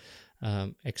contentious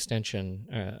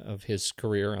extension of his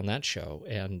career on that show.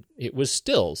 And it was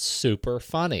still super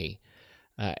funny.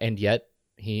 And yet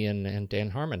he and Dan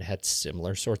Harmon had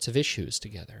similar sorts of issues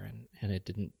together and it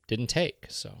didn't take.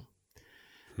 So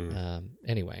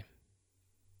anyway,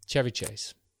 Chevy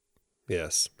Chase.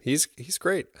 Yes, he's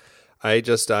great. I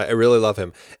really love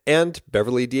him. And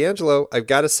Beverly D'Angelo, I've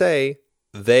got to say,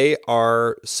 they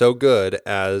are so good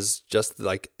as just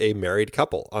like a married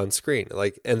couple on screen.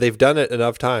 Like, and they've done it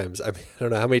enough times. I mean, I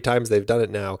don't know how many times they've done it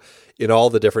now in all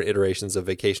the different iterations of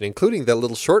Vacation, including that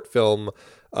little short film,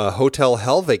 Hotel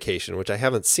Hell Vacation, which I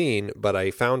haven't seen, but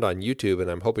I found on YouTube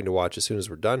and I'm hoping to watch as soon as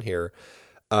we're done here.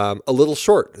 A little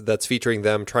short that's featuring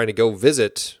them trying to go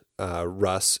visit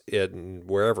Russ in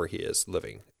wherever he is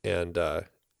living. And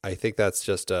I think that's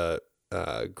just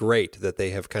great that they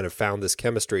have kind of found this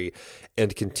chemistry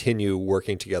and continue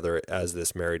working together as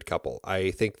this married couple.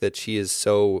 I think that she is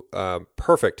so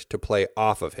perfect to play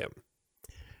off of him.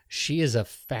 She is a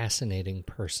fascinating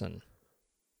person.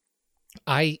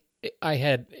 I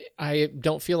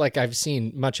don't feel like I've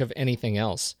seen much of anything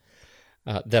else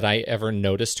that I ever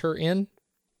noticed her in.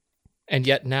 And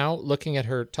yet now, looking at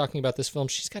her talking about this film,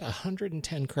 she's got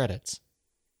 110 credits.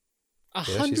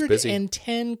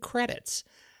 110 credits.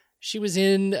 She was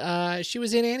in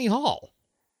Annie Hall.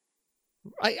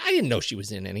 I didn't know she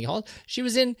was in Annie Hall. She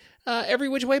was in Every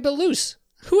Which Way But Loose.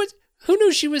 Who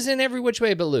knew she was in Every Which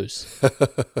Way But Loose?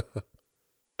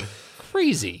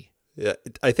 Crazy. Yeah,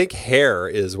 I think Hair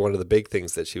is one of the big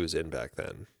things that she was in back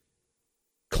then.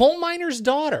 Coal Miner's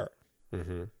Daughter.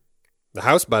 Mm-hmm. The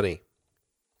House Bunny.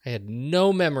 I had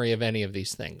no memory of any of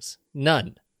these things.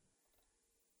 None.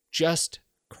 Just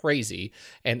crazy.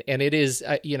 And it is,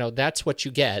 that's what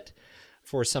you get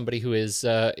for somebody who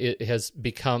it has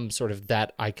become sort of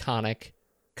that iconic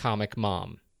comic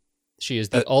mom. She is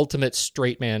the ultimate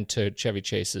straight man to Chevy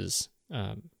Chase's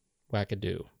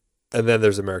wackadoo. And then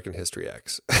there's American History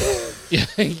X. Yeah,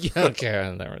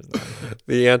 okay, there was that.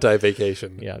 The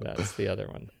anti-vacation. Yeah, that's the other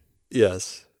one.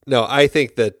 Yes. No, I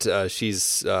think that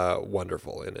she's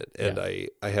wonderful in it, and Yeah.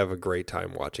 I have a great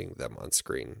time watching them on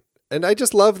screen. And I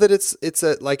just love that it's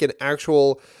like an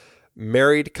actual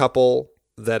married couple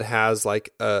that has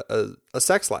like a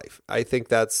sex life. I think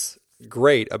that's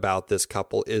great about this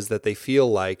couple is that they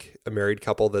feel like a married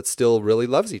couple that still really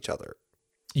loves each other.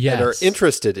 Yes. And are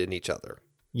interested in each other.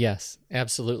 Yes,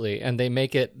 absolutely. And they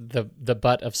make it the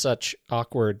butt of such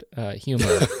awkward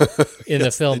humor in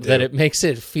the film that it makes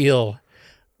it feel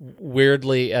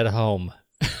weirdly at home.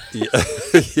 Yeah.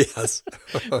 Yes.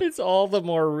 It's all the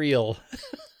more real.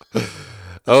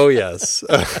 Oh, yes.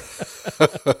 Yeah,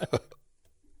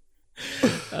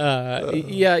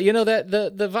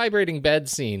 that the vibrating bed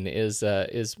scene is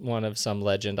one of some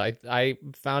legend. I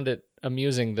found it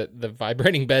amusing that the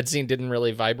vibrating bed scene didn't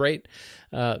really vibrate,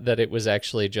 that it was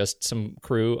actually just some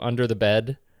crew under the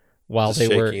bed while they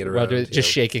were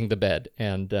shaking the bed,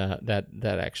 and that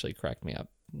actually cracked me up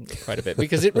quite a bit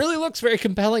because it really looks very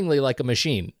compellingly like a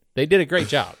machine. They did a great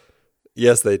job.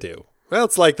 Yes, they do. Well,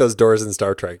 it's like those doors in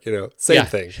Star Trek, same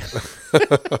thing.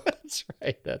 That's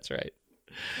right.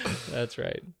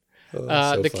 Oh,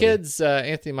 so the funny. kids,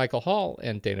 Anthony Michael Hall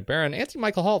and Dana Barron. Anthony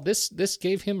Michael Hall, this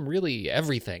gave him really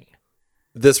everything.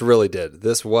 This really did.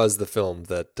 This was the film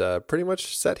that pretty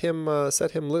much set him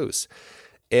loose.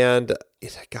 And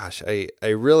gosh, I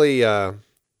really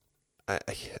I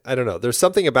don't know. There's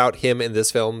something about him in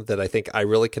this film that I think I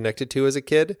really connected to as a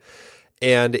kid.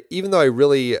 And even though I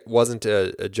really wasn't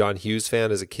a John Hughes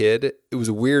fan as a kid, it was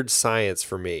Weird Science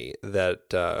for me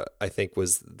that I think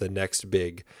was the next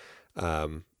big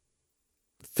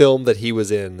film that he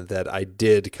was in that I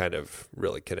did kind of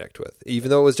really connect with. Even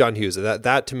though it was John Hughes,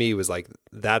 that to me was like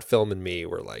that film and me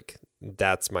were like,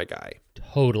 that's my guy.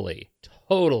 Totally.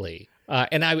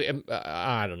 And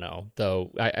I don't know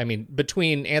though. I mean,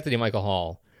 between Anthony Michael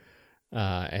Hall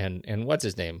and what's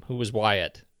his name, who was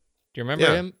Wyatt? Do you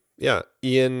remember him? Yeah,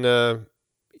 Ian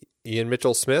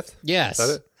Mitchell Smith. Yes, Is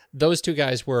that it? Those two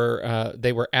guys were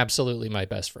they were absolutely my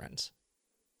best friends,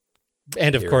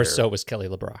 and of course, so was Kelly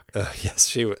LeBrock. Yes,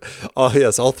 she was. Oh,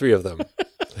 yes, all three of them.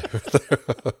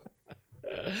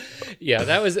 Yeah,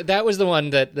 that was the one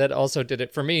that also did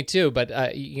it for me too. But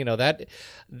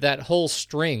that whole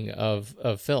string of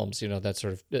films, that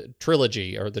sort of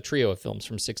trilogy or the trio of films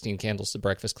from 16 Candles to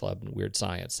Breakfast Club and Weird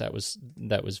Science, that was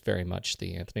very much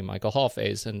the Anthony Michael Hall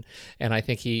phase, and I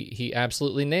think he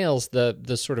absolutely nails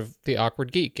the sort of the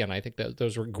awkward geek, and I think that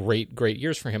those were great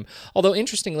years for him. Although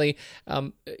interestingly,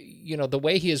 the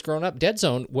way he has grown up, Dead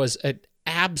Zone was an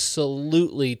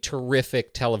absolutely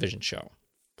terrific television show.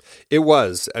 It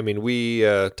was. I mean, we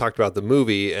talked about the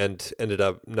movie and ended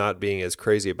up not being as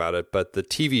crazy about it, but the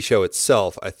TV show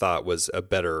itself, I thought, was a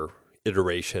better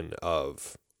iteration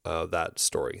of that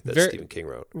story that Stephen King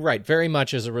wrote. Right, very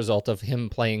much as a result of him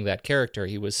playing that character.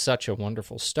 He was such a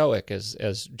wonderful stoic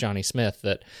as Johnny Smith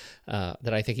that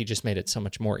I think he just made it so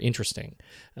much more interesting.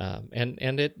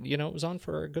 And it it was on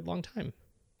for a good long time.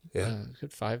 Yeah,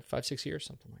 good 5-6 years,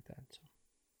 something like that. So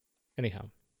anyhow.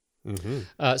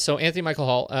 So Anthony Michael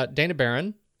Hall, Dana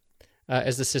Barron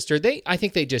as the sister. I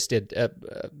think they just did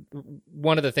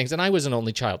one of the things, and I was an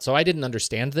only child, so I didn't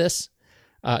understand this.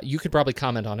 You could probably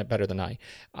comment on it better than I.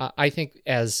 I think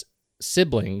as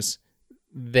siblings,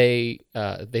 they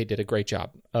did a great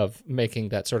job of making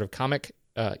that sort of comic,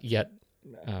 yet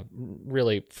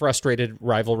really frustrated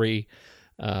rivalry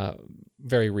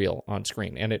very real on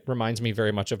screen, and it reminds me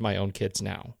very much of my own kids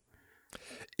now.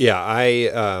 Yeah,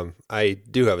 I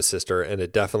do have a sister, and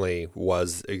it definitely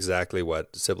was exactly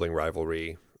what sibling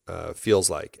rivalry feels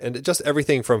like, and just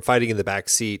everything from fighting in the back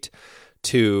seat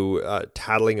to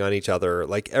tattling on each other,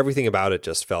 like everything about it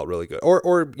just felt really good.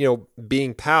 Or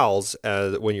being pals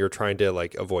when you're trying to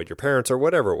like avoid your parents or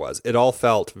whatever it was. It all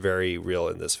felt very real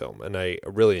in this film, and I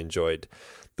really enjoyed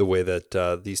the way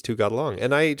that these two got along.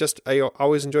 And I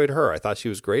always enjoyed her. I thought she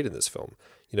was great in this film.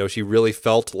 She really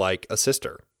felt like a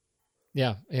sister.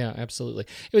 Yeah, absolutely.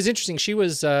 It was interesting. She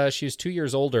was 2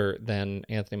 years older than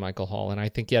Anthony Michael Hall, and I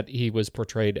think yet he was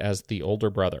portrayed as the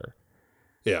older brother.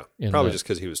 Yeah, probably just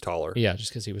because he was taller. Yeah,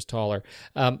 just because he was taller.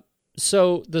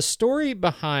 So the story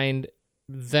behind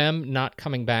them not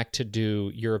coming back to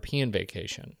do European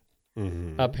Vacation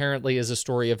apparently is a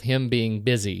story of him being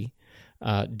busy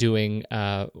doing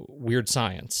Weird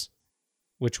Science,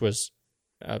 which was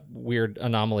a weird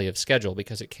anomaly of schedule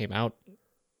because it came out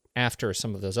after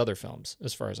some of those other films,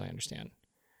 as far as I understand.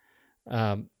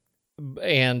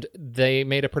 And they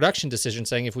made a production decision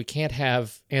saying, if we can't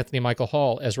have Anthony Michael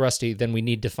Hall as Rusty, then we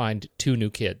need to find two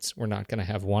new kids. We're not going to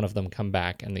have one of them come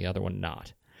back and the other one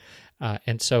not.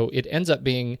 And so it ends up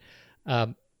being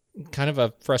kind of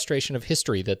a frustration of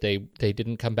history that they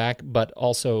didn't come back, but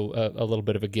also a little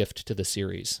bit of a gift to the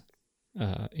series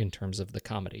in terms of the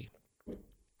comedy.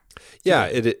 Yeah,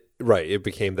 it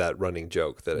became that running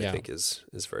joke that I think is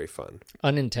very fun.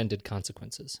 Unintended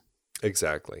consequences.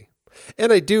 Exactly.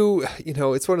 And I do,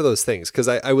 it's one of those things, because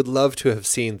I would love to have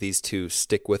seen these two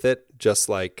stick with it, just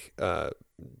like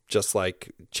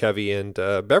Chevy and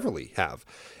Beverly have.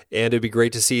 And it'd be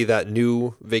great to see that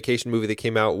new vacation movie that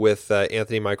came out with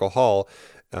Anthony Michael Hall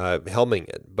helming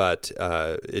it. But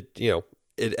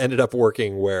it ended up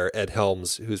working where Ed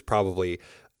Helms, who's probably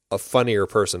a funnier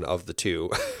person of the two.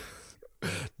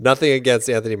 Nothing against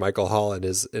Anthony Michael Hall and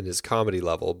his comedy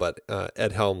level, but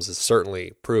Ed Helms has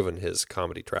certainly proven his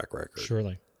comedy track record.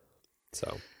 Surely.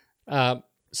 So,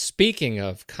 speaking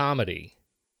of comedy,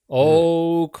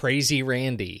 Crazy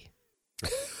Randy.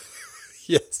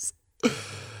 Yes.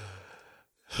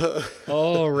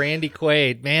 Randy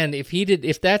Quaid, man!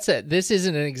 This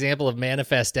isn't an example of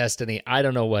manifest destiny, I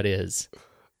don't know what is.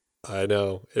 I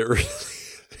know it really.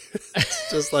 It's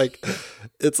just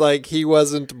it's like he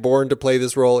wasn't born to play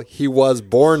this role. He was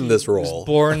born this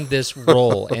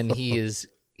role. And he's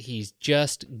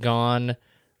just gone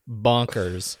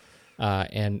bonkers.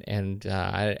 And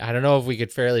I don't know if we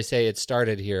could fairly say it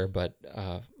started here, but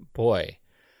boy.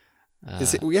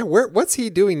 What's he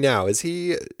doing now? Is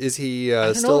he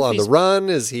still on the run?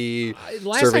 Is he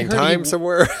serving time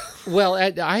somewhere? Well,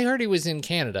 I heard he was in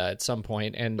Canada at some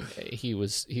point, and he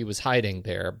was hiding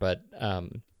there, but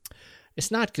it's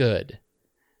not good.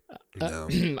 No.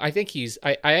 I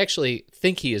actually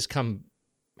think he has come.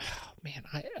 Oh, man,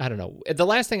 I don't know. The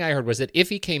last thing I heard was that if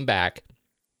he came back,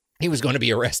 he was going to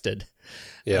be arrested.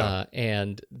 Yeah,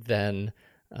 and then.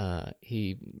 But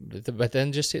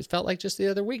then it felt like just the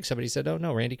other week somebody said, "Oh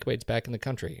no, Randy Quaid's back in the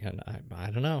country," and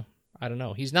I don't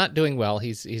know. He's not doing well.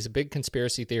 He's a big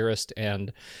conspiracy theorist,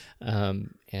 and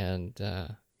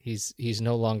he's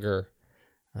no longer,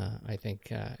 I think,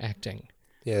 acting.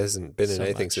 Yeah, he hasn't been in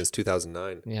anything much. since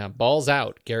 2009. Yeah, Balls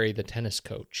Out, Gary the tennis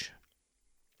coach,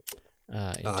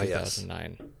 in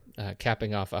 2009,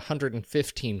 capping off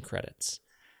 115 credits,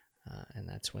 and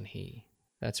that's when he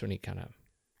kind of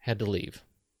had to leave.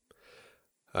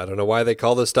 I don't know why they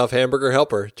call this stuff Hamburger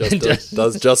Helper. Just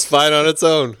does just fine on its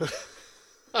own.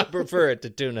 I prefer it to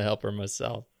Tuna Helper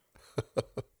myself.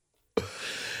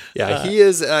 Yeah, he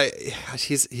is.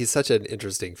 He's such an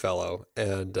interesting fellow,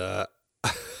 and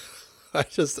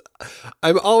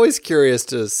I'm always curious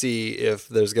to see if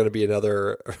there's going to be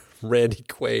another Randy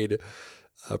Quaid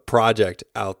project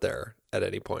out there at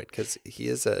any point, because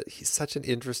he's such an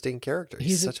interesting character.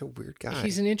 He's such a weird guy.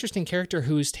 He's an interesting character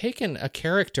who's taken a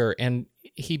character and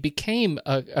he became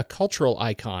a cultural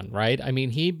icon, right? I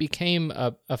mean, he became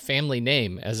a family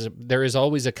name, there is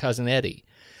always a Cousin Eddie.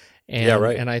 And, yeah,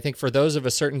 right. And I think for those of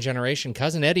a certain generation,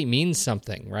 Cousin Eddie means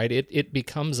something, right? It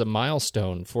becomes a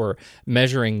milestone for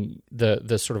measuring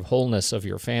the sort of wholeness of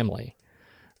your family.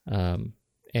 And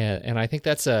I think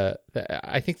that's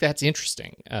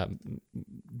interesting.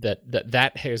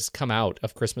 that has come out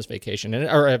of Christmas Vacation,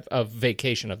 or of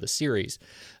Vacation, of the series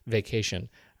Vacation,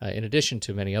 in addition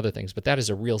to many other things. But that is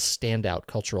a real standout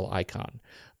cultural icon,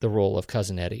 the role of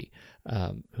Cousin Eddie,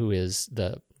 who is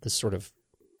the sort of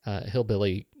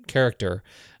hillbilly character.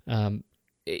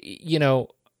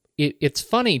 It's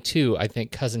funny, too, I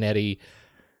think, Cousin Eddie,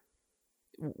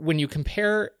 when you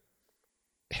compare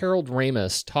Harold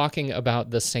Ramis talking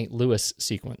about the St. Louis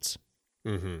sequence.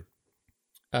 Mm-hmm.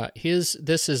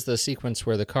 This is the sequence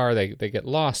where the car, they get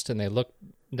lost, and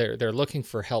they're looking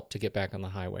for help to get back on the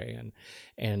highway,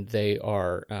 and they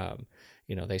are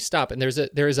they stop, and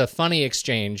there is a funny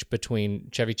exchange between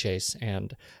Chevy Chase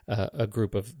and a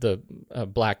group of the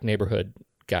black neighborhood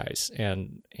guys,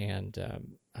 and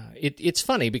it's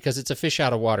funny because it's a fish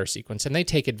out of water sequence, and they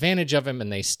take advantage of him, and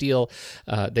they steal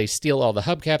all the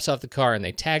hubcaps off the car, and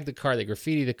they tag the car, they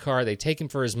graffiti the car, they take him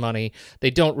for his money. They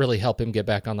don't really help him get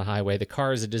back on the highway. The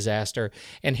car is a disaster,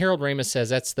 and Harold Ramis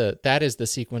says that is the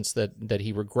sequence that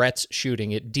he regrets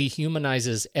shooting. It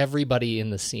dehumanizes everybody in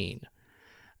the scene,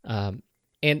 and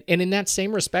in that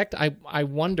same respect, I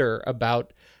wonder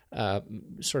about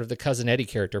sort of the Cousin Eddie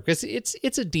character, because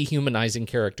it's a dehumanizing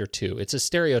character too. It's a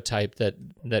stereotype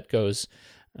that goes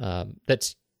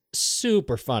that's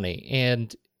super funny,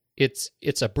 and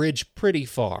it's a bridge pretty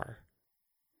far.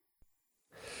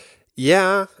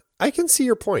 Yeah, I can see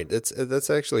your point. That's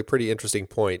actually a pretty interesting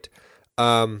point.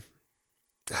 I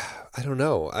don't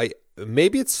know.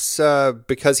 Maybe it's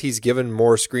because he's given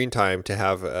more screen time to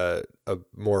have a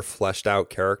more fleshed out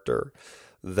character,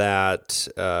 that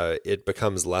it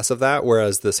becomes less of that,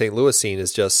 whereas the St. Louis scene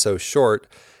is just so short,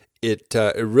 it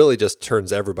really just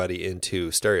turns everybody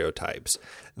into stereotypes.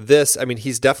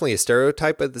 He's definitely a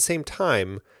stereotype, but at the same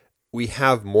time, we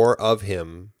have more of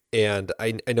him, and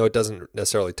I know it doesn't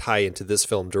necessarily tie into this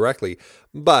film directly,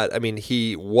 but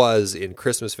he was in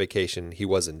Christmas Vacation, he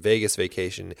was in Vegas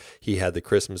Vacation, he had the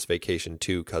Christmas Vacation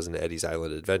 2 Cousin Eddie's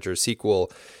Island Adventure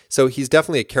sequel, so he's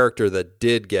definitely a character that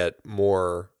did get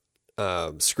more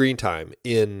screen time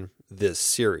in this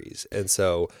series, and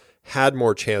so had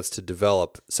more chance to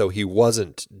develop, so he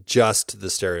wasn't just the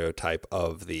stereotype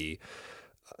of the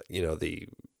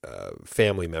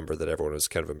family member that everyone was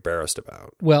kind of embarrassed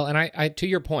about. Well, and I to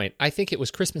your point, I think it was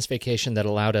Christmas Vacation that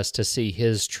allowed us to see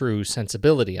his true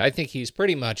sensibility. I think he's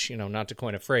pretty much, not to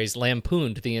coin a phrase,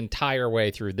 lampooned the entire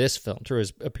way through this film, through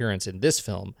his appearance in this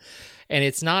film, and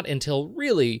it's not until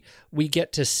really we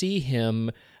get to see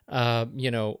him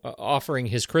offering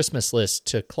his Christmas list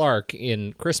to Clark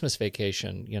in Christmas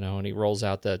Vacation, and he rolls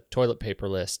out the toilet paper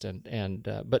list,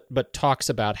 but talks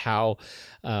about how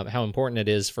important it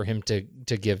is for him to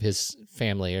give his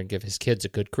family or give his kids a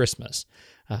good Christmas,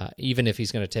 even if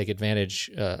he's going to take advantage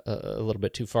a little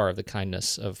bit too far of the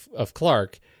kindness of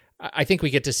Clark. I think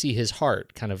we get to see his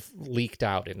heart kind of leaked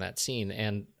out in that scene,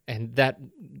 and that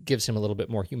gives him a little bit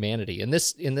more humanity. In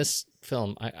this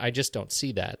film, I just don't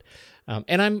see that.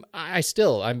 And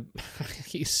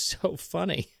he's so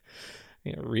funny.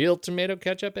 Real tomato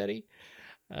ketchup, Eddie.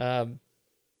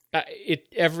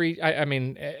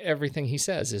 Everything he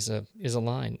says is a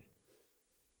line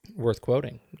worth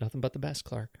quoting. Nothing but the best,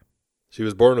 Clark. She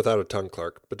was born without a tongue,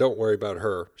 Clark, but don't worry about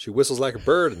her. She whistles like a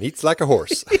bird and eats like a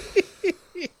horse.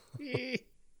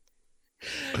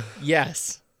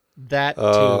 Yes, that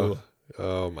too.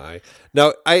 Oh my!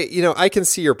 Now I can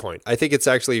see your point. I think it's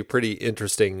actually pretty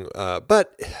interesting,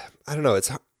 but I don't know.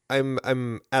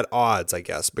 I'm at odds, I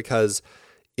guess, because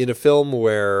in a film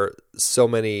where so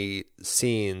many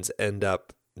scenes end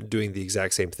up doing the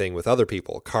exact same thing with other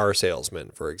people, car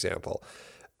salesmen, for example.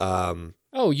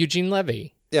 Eugene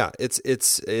Levy. Yeah, it's.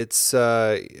 That's,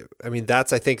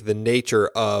 I think, the nature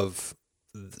of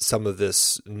some of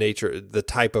this nature, the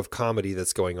type of comedy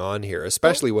that's going on here,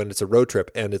 especially when it's a road trip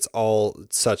and it's all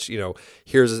such,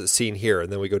 here's a scene here,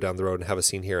 and then we go down the road and have a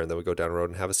scene here, and then we go down the road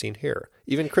and have a scene here.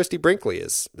 Even Christy Brinkley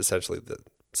is essentially the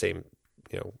same,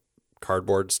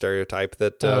 cardboard stereotype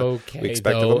that we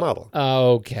expect of a model.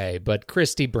 Okay, but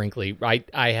Christy Brinkley,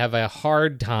 I have a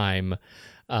hard time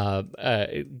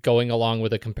going along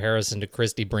with a comparison to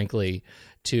Christy Brinkley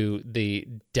to the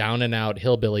down and out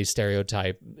hillbilly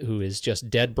stereotype who is just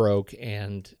dead broke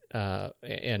and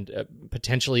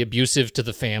potentially abusive to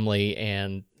the family,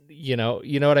 and you know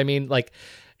what I mean? Like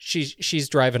she's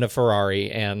driving a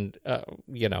Ferrari, and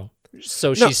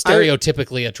so she's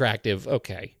stereotypically attractive.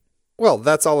 Okay. Well,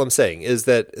 that's all I'm saying, is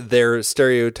that they're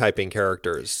stereotyping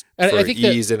characters for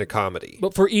ease in a comedy.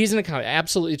 But for ease in a comedy,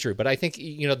 absolutely true. But I think,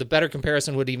 the better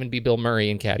comparison would even be Bill Murray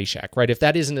in Caddyshack, right? If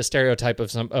that isn't a stereotype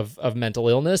of mental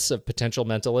illness, of potential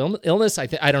mental illness, I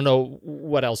don't know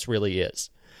what else really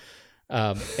is.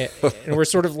 And we're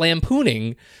sort of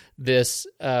lampooning this.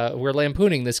 We're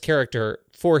lampooning this character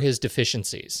for his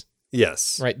deficiencies.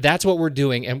 Yes. Right. That's what we're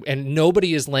doing. And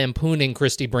nobody is lampooning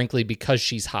Christy Brinkley because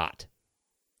she's hot.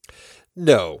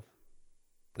 No,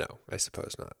 I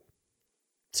suppose not.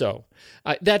 So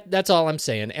that's all I'm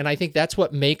saying. And I think that's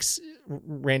what makes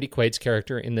Randy Quaid's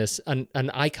character in this an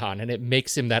icon. And it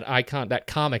makes him that icon, that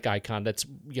comic icon that's,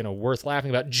 worth laughing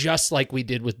about, just like we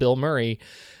did with Bill Murray.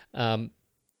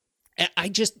 I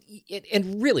just,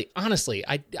 and really, honestly,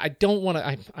 I don't want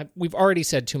to, we've already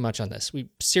said too much on this. We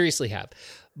seriously have.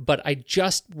 But I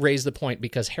just raised the point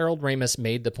because Harold Ramis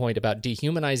made the point about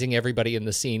dehumanizing everybody in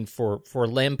the scene for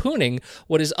lampooning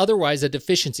what is otherwise a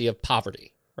deficiency of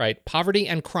poverty, right? Poverty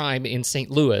and crime in St.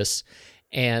 Louis.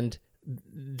 And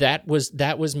that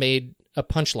was made a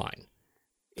punchline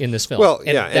in this film. Well, and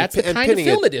yeah. That's the kind of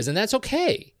film it is, and that's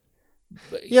okay.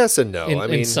 Yes and no.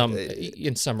 In some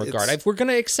regard, if we're going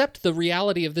to accept the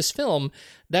reality of this film,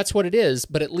 that's what it is.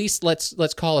 But at least let's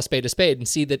call a spade and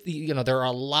see that there are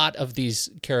a lot of these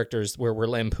characters where we're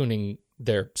lampooning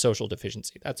their social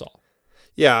deficiency. That's all.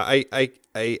 Yeah,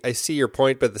 I see your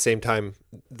point, but at the same time,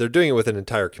 they're doing it with an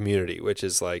entire community, which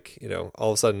is like,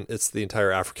 all of a sudden it's the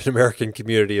entire African American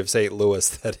community of St. Louis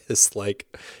that is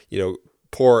like,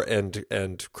 poor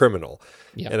and criminal.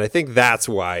 Yeah. And I think that's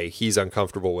why he's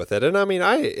uncomfortable with it. And I mean,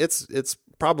 it's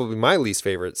probably my least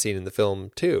favorite scene in the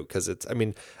film too, because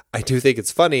I do think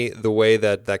it's funny the way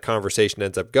that conversation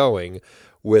ends up going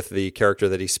with the character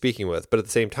that he's speaking with. But at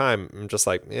the same time, I'm just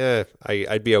like,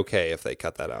 I'd be okay if they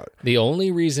cut that out. The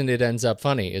only reason it ends up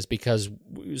funny is because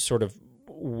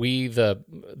we the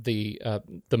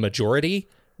majority,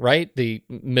 right? The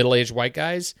middle-aged white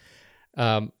guys,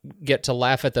 get to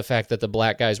laugh at the fact that the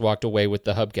black guys walked away with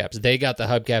the hubcaps. They got the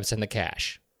hubcaps and the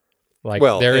cash.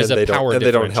 There is a power differential. And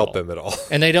they don't help him at all.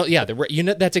 And they don't. Yeah,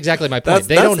 that's exactly my point.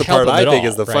 They don't help him at all. That's the part I think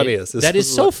is the funniest. That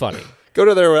is so funny. Go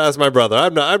to there and ask my brother.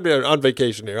 I'm on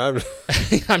vacation here.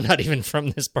 I'm not even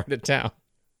from this part of town.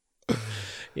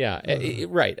 Yeah,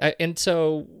 right. And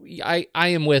so I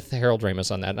am with Harold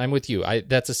Ramis on that. And I'm with you.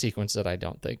 That's a sequence that I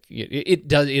don't think it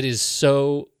does. It is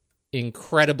so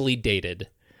incredibly dated.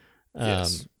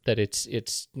 Yes. That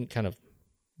it's kind of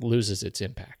loses its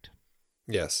impact.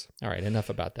 Yes. All right, enough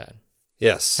about that.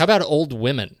 Yes. How about old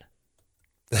women?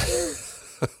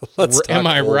 Am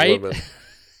I right?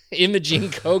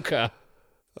 Imogen Coca.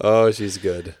 Oh, she's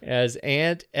good. As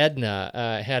Aunt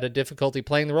Edna had a difficulty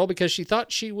playing the role because she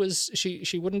thought she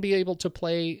wouldn't be able to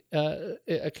play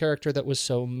a character that was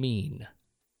so mean.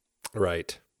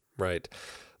 Right.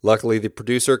 Luckily, the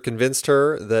producer convinced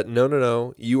her that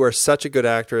no, you are such a good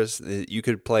actress that you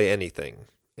could play anything,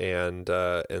 and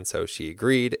so she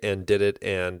agreed and did it,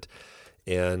 and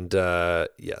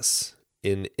yes,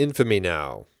 in infamy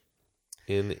now,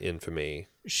 in infamy.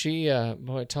 She,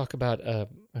 talk about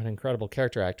an incredible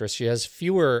character actress. She has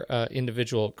fewer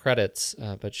individual credits,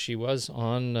 but she was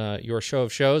on Your Show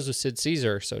of Shows with Sid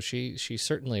Caesar, so she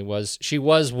certainly was. She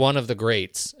was one of the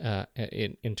greats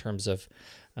in terms of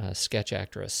sketch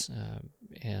actress,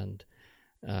 and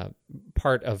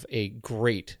part of a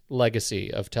great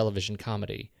legacy of television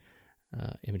comedy.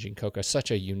 Imogen Coca, such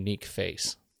a unique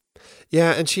face.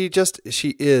 Yeah, and she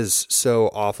is so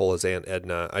awful as Aunt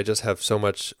Edna. I just have so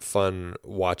much fun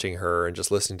watching her and just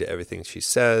listening to everything she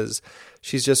says.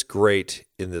 She's just great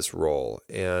in this role.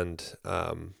 And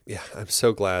I'm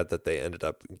so glad that they ended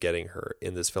up getting her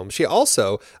in this film. She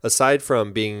also, aside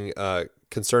from being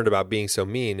concerned about being so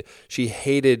mean, she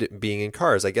hated being in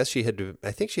cars. I think she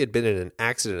had been in an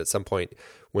accident at some point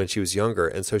when she was younger,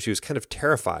 and so she was kind of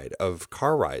terrified of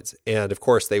car rides. And of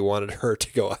course, they wanted her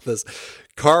to go on this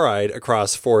car ride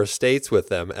across 4 states with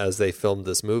them as they filmed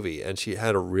this movie, and she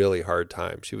had a really hard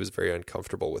time. She was very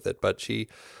uncomfortable with it, but she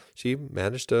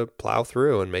managed to plow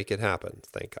through and make it happen.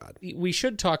 Thank God. We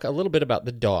should talk a little bit about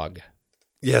the dog.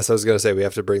 Yes, I was going to say we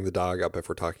have to bring the dog up if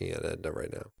we're talking at Edna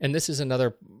right now. And this is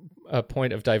another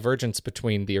point of divergence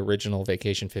between the original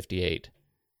Vacation 58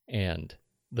 and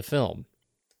the film.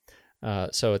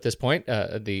 So at this point,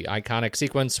 the iconic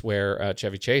sequence where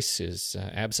Chevy Chase is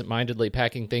absent-mindedly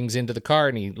packing things into the car,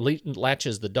 and he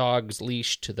latches the dog's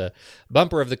leash to the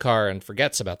bumper of the car and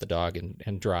forgets about the dog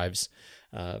and drives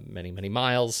many, many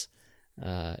miles,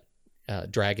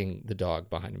 dragging the dog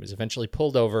behind him. Is eventually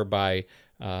pulled over by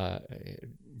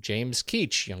James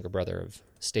Keach, younger brother of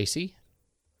Stacy.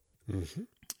 Mm-hmm.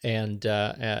 And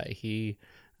he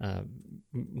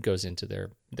goes into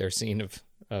their scene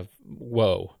of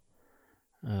woe.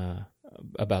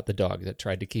 About the dog that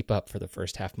tried to keep up for the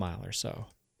first half mile or so.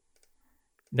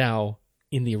 Now,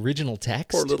 in the original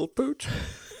text... Poor little pooch.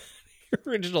 The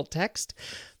original text,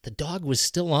 the dog was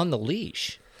still on the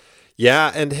leash.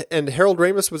 Yeah, and Harold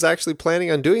Ramis was actually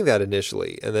planning on doing that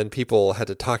initially, and then people had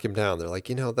to talk him down. They're like,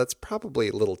 that's probably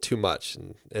a little too much,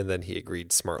 and then he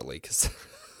agreed smartly, because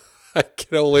I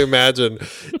can only imagine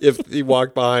if he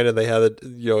walked behind and they had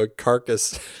a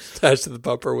carcass attached to the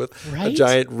bumper with a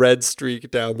giant red streak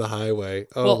down the highway.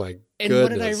 Oh my goodness! And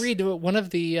what did I read? One of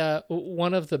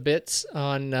the bits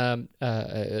on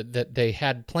that they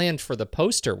had planned for the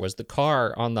poster was the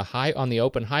car on the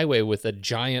open highway with a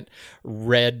giant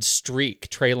red streak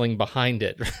trailing behind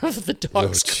it of the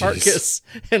dog's carcass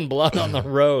and blood on the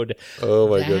road. Oh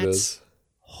my goodness!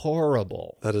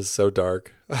 Horrible. That is so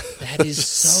dark. That is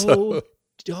so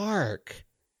dark.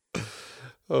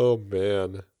 Oh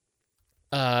man.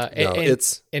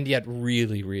 And yet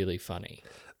really, really funny.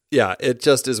 Yeah, it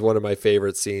just is one of my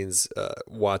favorite scenes,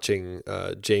 watching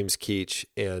James Keach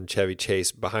and Chevy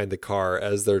Chase behind the car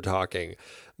as they're talking.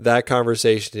 That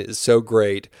conversation is so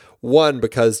great. One,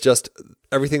 because just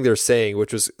everything they're saying,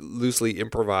 which was loosely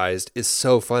improvised, is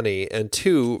so funny. And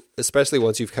two, especially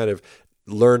once you've kind of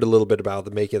learned a little bit about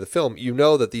the making of the film,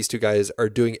 that these two guys are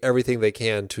doing everything they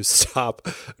can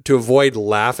to avoid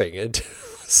laughing and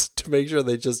to make sure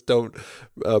they just don't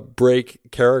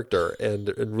break character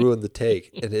and ruin the take.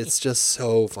 And it's just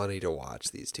so funny to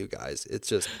watch these two guys. It's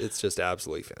just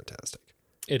absolutely fantastic.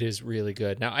 It is really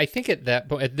good. Now, I think at that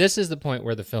point, this is the point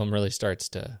where the film really starts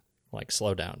to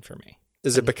slow down for me.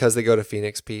 Is it because they go to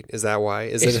Phoenix, Pete? Is that why?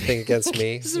 Is it a thing against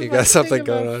me? You got something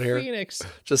going on here? Phoenix.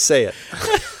 Just say it.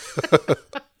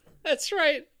 That's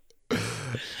right.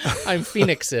 I'm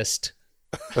Phoenixist.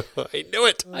 I knew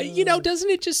it. Doesn't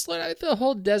it just slow down the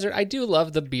whole desert? I do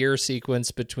love the beer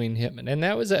sequence between him and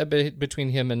that was between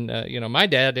him and my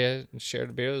dad shared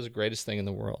a beer. It was the greatest thing in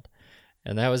the world,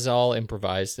 and that was all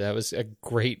improvised. That was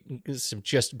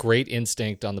just great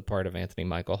instinct on the part of Anthony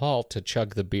Michael Hall to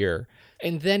chug the beer,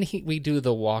 and then we do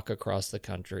the walk across the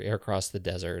country or across the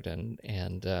desert,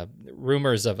 and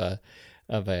rumors of a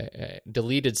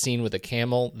deleted scene with a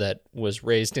camel that was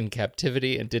raised in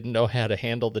captivity and didn't know how to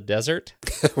handle the desert.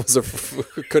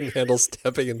 Couldn't handle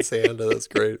stepping in sand. That's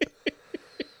great.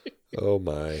 Oh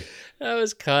my. That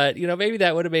was cut. Maybe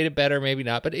that would have made it better, maybe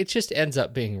not, but it just ends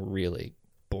up being really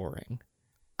boring.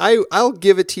 I'll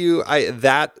give it to you.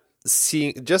 That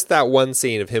scene, just that one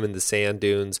scene of him in the sand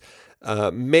dunes,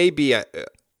 maybe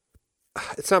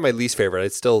it's not my least favorite.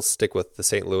 I'd still stick with the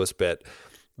St. Louis bit.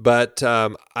 But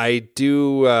I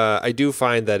do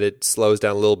find that it slows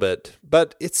down a little bit.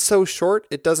 But it's so short,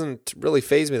 it doesn't really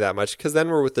faze me that much. Because then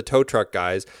we're with the tow truck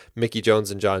guys, Mickey Jones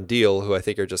and John Deal, who I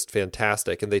think are just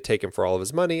fantastic. And they take him for all of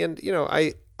his money. And,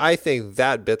 I think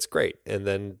that bit's great. And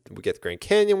then we get the Grand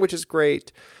Canyon, which is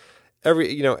great.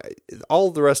 All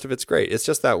the rest of it's great. It's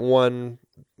just that one,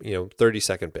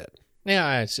 30-second bit.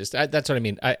 Yeah, it's just that's what I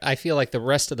mean. I feel like the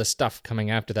rest of the stuff coming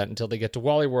after that until they get to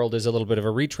Wally World is a little bit of a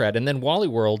retread, and then Wally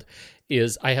World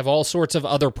I have all sorts of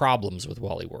other problems with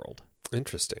Wally World.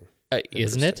 Interesting,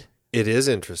 isn't it? It is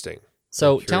interesting.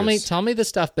 So tell me the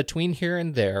stuff between here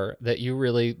and there that you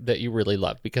really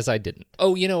love, because I didn't.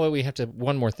 Oh, you know what? We have to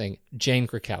one more thing. Jane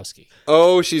Krakowski.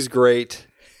 Oh, she's great.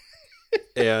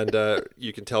 And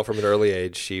you can tell from an early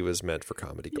age she was meant for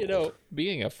comedy gold.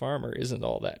 Being a farmer isn't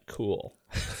all that cool.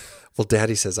 Well,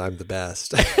 Daddy says I'm the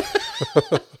best.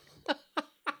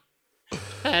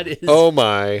 That is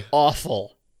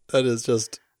awful. That is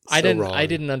just wrong. I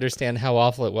didn't understand how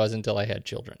awful it was until I had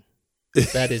children.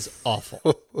 That is awful.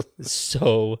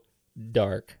 So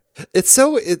dark.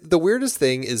 The weirdest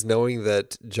thing is knowing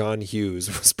that John Hughes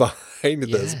was behind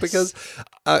this, because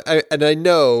I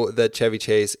know that Chevy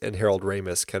Chase and Harold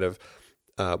Ramis kind of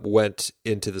went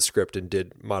into the script and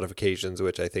did modifications,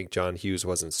 which I think John Hughes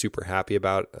wasn't super happy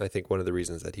about. I think one of the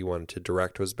reasons that he wanted to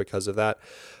direct was because of that.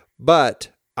 But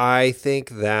I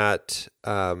think that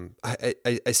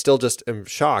I still just am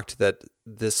shocked that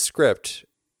this script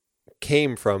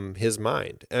came from his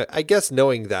mind. I guess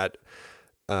knowing that,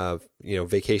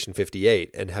 Vacation 58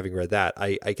 and having read that,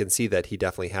 I can see that he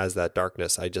definitely has that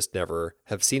darkness. I just never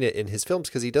have seen it in his films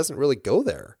because he doesn't really go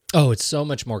there. Oh, it's so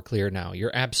much more clear now.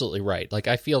 You're absolutely right. Like,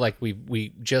 I feel like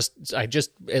I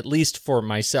just, at least for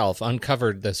myself,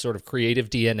 uncovered the sort of creative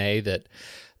DNA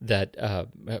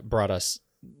that brought us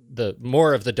the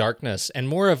more of the darkness and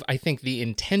more of, I think, the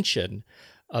intention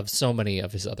of so many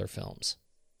of his other films.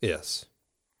 Yes.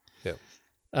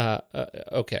 Yeah.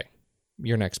 Okay.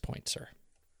 Your next point, sir.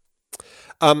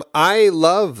 I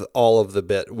love all of the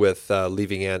bit with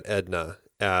leaving Aunt Edna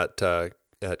at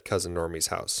Cousin Normie's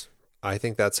house. I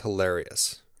think that's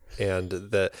hilarious.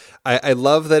 And I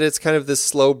love that it's kind of this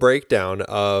slow breakdown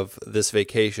of this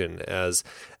vacation as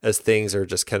things are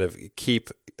just kind of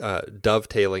keep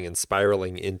dovetailing and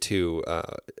spiraling into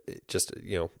just,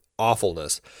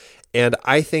 awfulness. And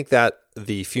I think that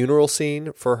the funeral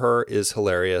scene for her is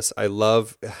hilarious. I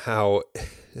love how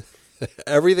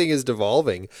everything is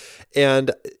devolving.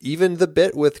 And even the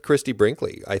bit with Christy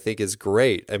Brinkley, I think, is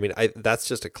great. I mean, that's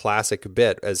just a classic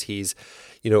bit, as he's,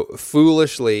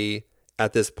 foolishly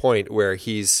at this point where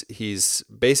he's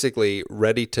basically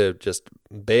ready to just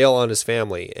bail on his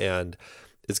family and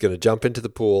is going to jump into the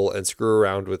pool and screw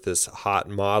around with this hot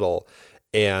model.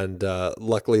 And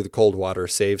luckily the cold water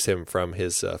saves him from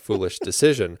his foolish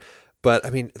decision. But I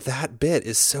mean, that bit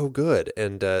is so good.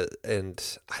 And I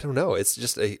don't know, it's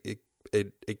just a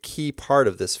key part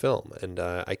of this film. And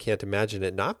I can't imagine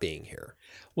it not being here.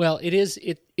 Well, it is.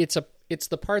 It's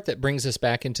the part that brings us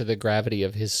back into the gravity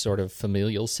of his sort of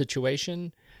familial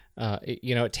situation.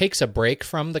 It takes a break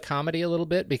from the comedy a little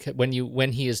bit, because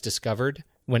when he is discovered,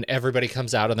 when everybody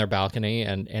comes out on their balcony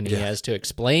and he has to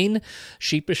explain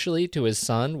sheepishly to his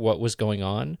son what was going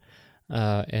on,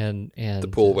 and the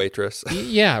pool waitress,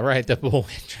 the pool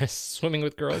waitress swimming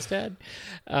with girls' dad,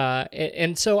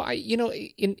 and so I,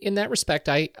 in that respect,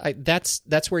 I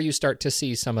that's where you start to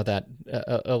see some of that,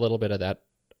 a little bit of that.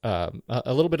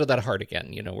 A little bit of that heart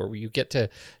again, where you get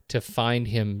to find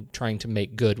him trying to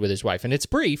make good with his wife, and it's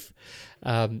brief,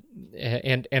 and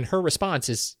her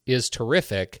response is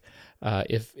terrific,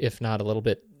 if not a little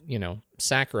bit,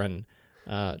 saccharine,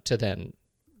 to then,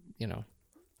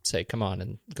 say, come on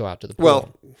and go out to the pool. Well,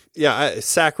 yeah,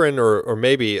 saccharine or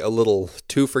maybe a little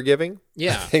too forgiving.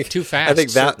 Yeah, too fast. I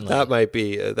think that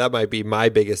might be my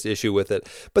biggest issue with it.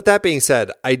 But that being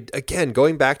said,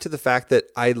 going back to the fact that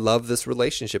I love this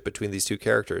relationship between these two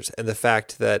characters, and the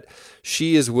fact that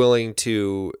she is willing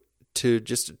to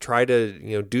just try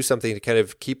to do something to kind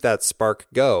of keep that spark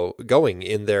going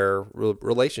in their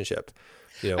relationship.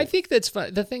 I think that's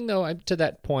fun. The thing, though, to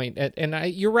that point,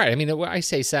 you're right. I mean, I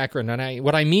say saccharine, and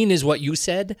what I mean is what you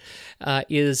said,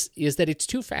 is that it's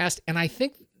too fast. And I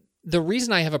think the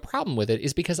reason I have a problem with it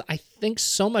is because I think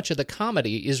so much of the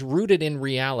comedy is rooted in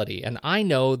reality, and I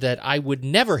know that I would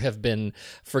never have been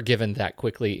forgiven that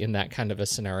quickly in that kind of a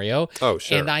scenario. Oh,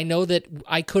 sure. And I know that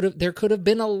there could have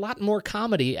been a lot more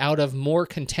comedy out of more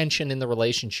contention in the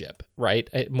relationship,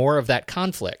 right? More of that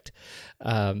conflict.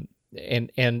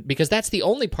 And because that's the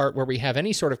only part where we have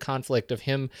any sort of conflict of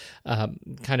him,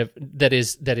 kind of that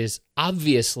is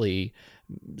obviously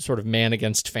sort of man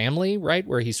against family, right?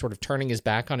 Where he's sort of turning his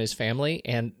back on his family,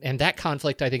 and that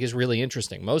conflict I think is really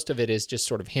interesting. Most of it is just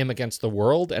sort of him against the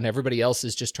world, and everybody else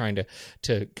is just trying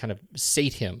to kind of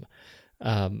sate him.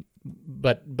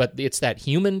 But it's that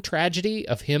human tragedy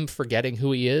of him forgetting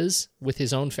who he is with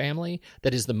his own family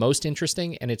that is the most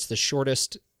interesting, and it's the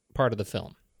shortest part of the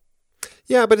film.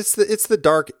 Yeah, but it's the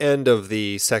dark end of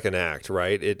the second act,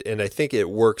 right? And I think it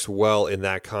works well in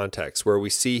that context where we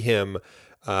see him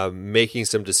making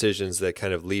some decisions that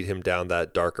kind of lead him down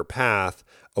that darker path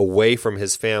away from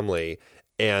his family.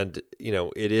 And,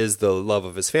 it is the love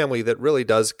of his family that really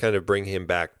does kind of bring him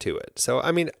back to it. So,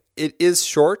 I mean, it is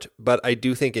short, but I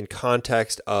do think in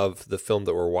context of the film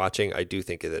that we're watching, I do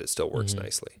think that it still works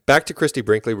nicely. Back to Christy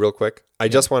Brinkley real quick. I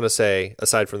just want to say,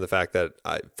 aside from the fact that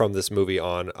from this movie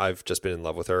on, I've just been in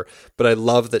love with her, but I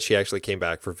love that she actually came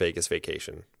back for Vegas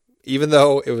Vacation. Even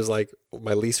though it was like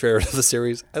my least favorite of the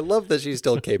series, I love that she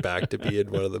still came back to be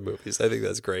in one of the movies. I think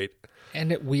that's great.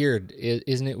 And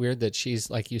isn't it weird that she's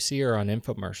like, you see her on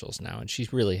infomercials now, and she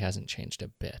really hasn't changed a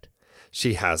bit.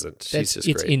 She hasn't. She's just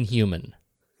great. It's inhuman.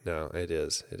 No, it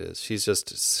is. It is. She's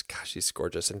just, gosh, she's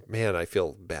gorgeous. And man, I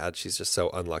feel bad. She's just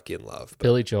so unlucky in love. But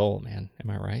Billy Joel, man.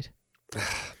 Am I right?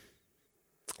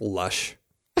 Lush.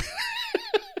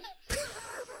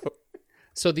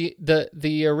 So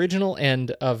the original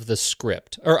end of the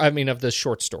script, of the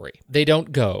short story, they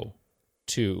don't go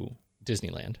to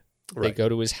Disneyland. Right. They go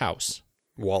to his house.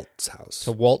 Walt's house.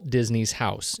 To Walt Disney's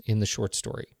house in the short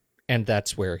story. And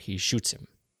that's where he shoots him.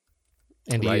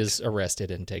 And he is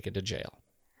arrested and taken to jail.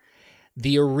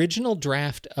 The original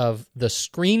draft of the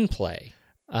screenplay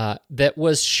that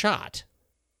was shot,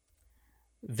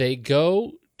 he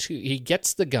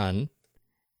gets the gun,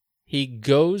 he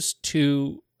goes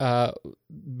to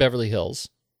Beverly Hills,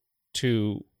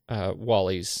 to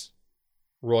Roy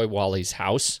Wally's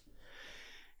house,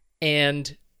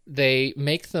 and they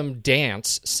make them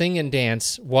sing and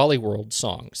dance Wally World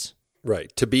songs.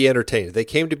 Right, to be entertained. They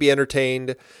came to be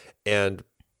entertained, and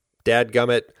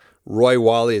dadgummit, Roy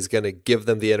Wally is going to give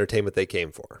them the entertainment they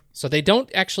came for. So they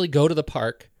don't actually go to the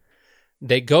park.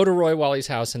 They go to Roy Wally's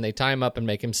house, and they tie him up and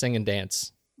make him sing and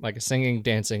dance like a singing,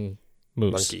 dancing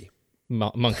moose.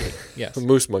 Monkey, yes.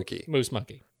 Moose monkey.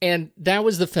 And that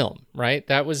was the film, right?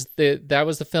 That was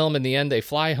the film. In the end, they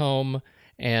fly home,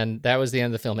 and that was the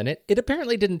end of the film. And it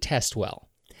apparently didn't test well.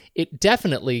 it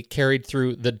definitely carried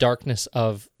through the darkness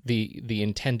of the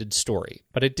intended story,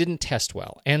 but it didn't test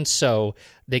well. And so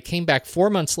they came back 4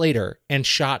 months later and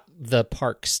shot the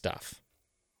park stuff,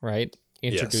 right?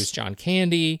 Introduced John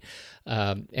Candy,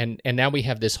 and now we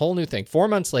have this whole new thing. 4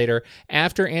 months later,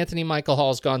 after Anthony Michael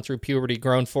Hall's gone through puberty,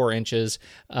 grown 4 inches,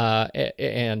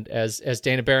 and as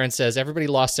Dana Barron says, everybody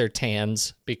lost their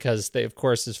tans because they, of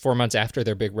course, it's 4 months after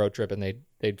their big road trip, and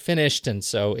they'd finished, and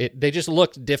so they just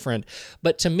looked different.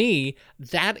 But to me,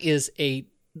 that is a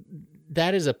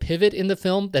pivot in the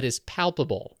film that is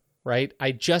palpable, right?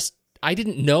 I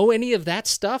didn't know any of that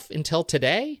stuff until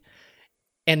today.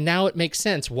 And now it makes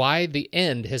sense why the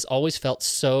end has always felt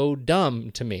so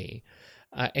dumb to me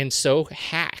and so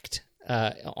hacked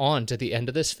on to the end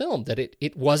of this film, that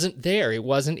it wasn't there, it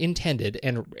wasn't intended,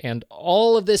 and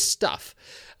all of this stuff,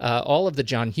 all of the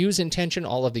John Hughes intention,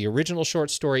 all of the original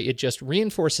short story, it just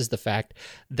reinforces the fact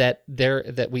that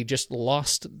we just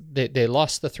lost, they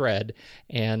lost the thread,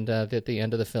 and that the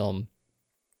end of the film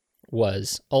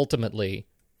was ultimately,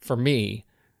 for me,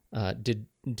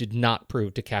 did not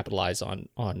prove to capitalize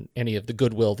on any of the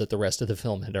goodwill that the rest of the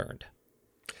film had earned.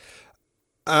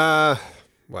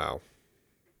 Wow.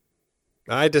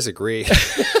 I disagree.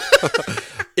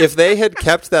 If they had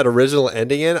kept that original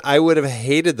ending in, I would have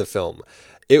hated the film.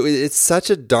 It's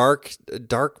such a dark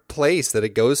place that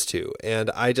it goes to, and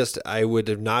I would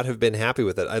have not have been happy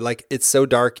with it. It's so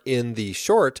dark in the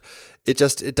short, it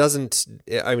doesn't.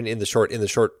 I mean, in the short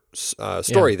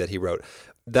story that he wrote,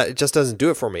 that it just doesn't do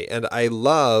it for me. And I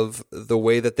love the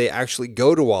way that they actually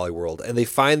go to Wally World, and they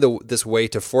find this way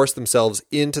to force themselves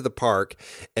into the park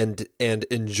and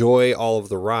enjoy all of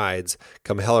the rides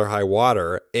come hell or high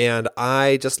water. And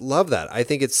I just love that. I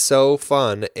think it's so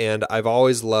fun, and I've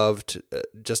always loved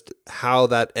just how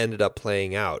that ended up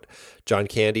playing out. John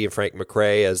Candy and Frank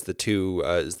McRae as the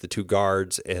two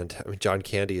guards, and I mean, John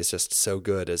Candy is just so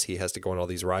good as he has to go on all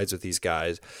these rides with these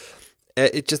guys.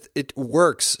 It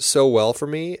works so well for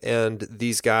me, and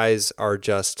these guys are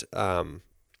just I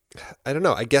don't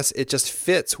know, I guess it just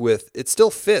still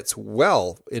fits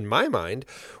well in my mind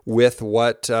with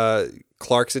what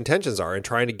Clark's intentions are in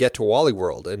trying to get to Wally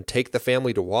World and take the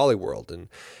family to Wally World, and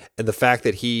the fact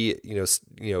that he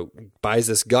buys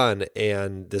this gun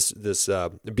and this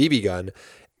BB gun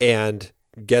and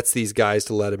gets these guys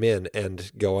to let him in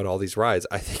and go on all these rides.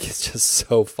 I think it's just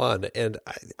so fun. And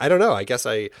I don't know, I guess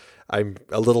I'm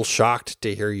a little shocked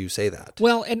to hear you say that.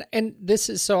 Well, and this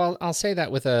is, so I'll say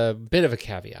that with a bit of a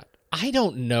caveat. I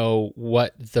don't know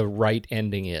what the right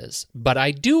ending is, but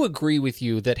I do agree with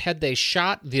you that had they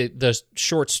shot the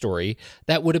short story,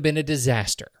 that would have been a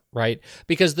disaster, right?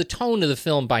 Because the tone of the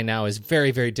film by now is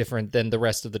very, very different than the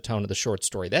rest of the tone of the short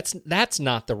story. That's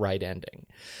not the right ending.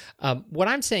 What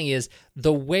I'm saying is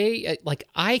the way,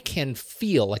 I can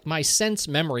feel, my sense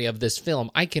memory of this film,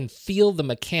 I can feel the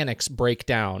mechanics break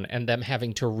down and them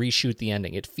having to reshoot the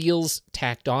ending. It feels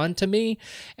tacked on to me,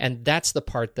 and that's the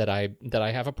part that I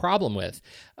have a problem with.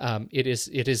 It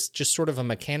is just sort of a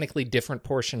mechanically different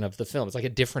portion of the film. It's like a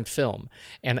different film,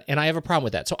 and I have a problem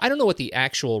with that. So I don't know what the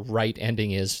actual right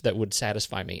ending is that would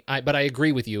satisfy me. But I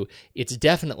agree with you. It's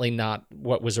definitely not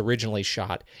what was originally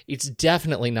shot. It's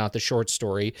definitely not the short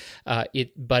story.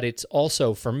 But it's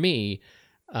also, for me,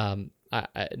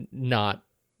 not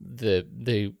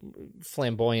the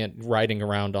flamboyant riding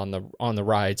around on the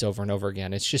rides over and over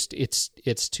again. It's just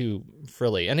it's too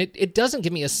frilly, and it doesn't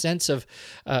give me a sense of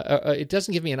it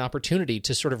doesn't give me an opportunity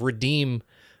to sort of redeem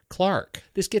Clark.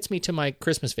 This gets me to my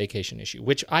Christmas Vacation issue,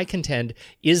 which I contend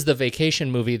is the vacation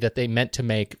movie that they meant to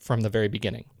make from the very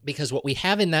beginning. Because what we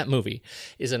have in that movie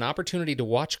is an opportunity to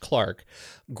watch Clark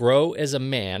grow as a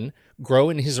man, grow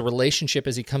in his relationship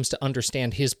as he comes to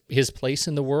understand his place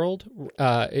in the world,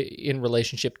 in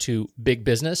relationship to big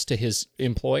business, to his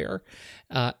employer,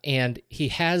 and he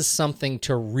has something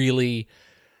to really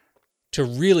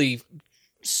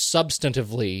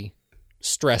substantively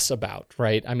stress about,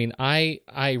 right? I mean, I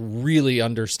really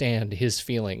understand his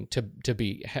feeling to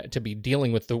be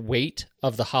dealing with the weight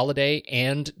of the holiday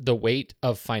and the weight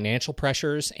of financial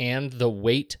pressures and the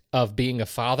weight of being a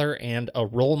father and a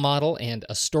role model and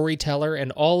a storyteller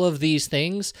and all of these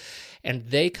things, and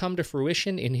they come to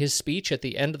fruition in his speech at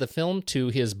the end of the film to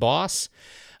his boss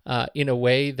in a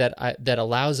way that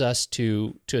allows us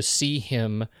to see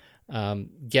him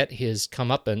get his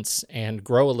comeuppance and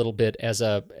grow a little bit as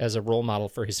a role model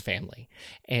for his family.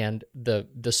 And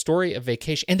the story of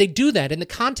Vacation, and they do that in the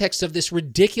context of this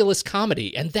ridiculous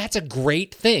comedy, and that's a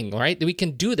great thing, right? We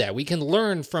can do that. We can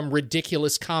learn from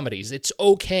ridiculous comedies. It's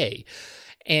okay.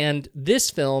 And this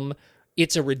film,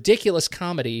 it's a ridiculous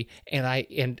comedy,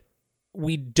 and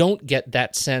we don't get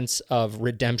that sense of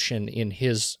redemption in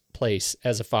his place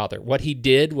as a father. What he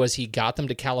did was he got them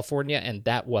to California, and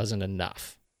that wasn't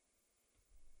enough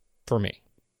for me.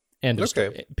 End of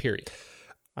story, period.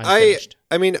 I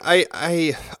mean,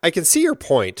 I can see your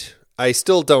point. I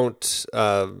still don't,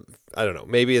 I don't know,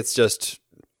 maybe it's just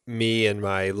me and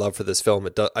my love for this film.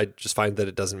 I just find that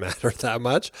it doesn't matter that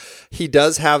much. He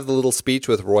does have the little speech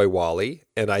with Roy Wally,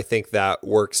 and I think that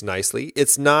works nicely.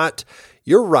 It's not,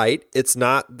 you're right, it's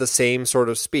not the same sort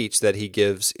of speech that he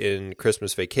gives in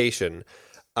Christmas Vacation.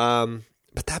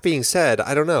 But that being said,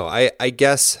 I don't know. I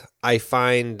guess I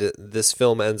find this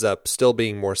film ends up still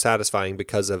being more satisfying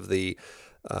because of the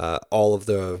all of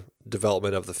the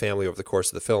development of the family over the course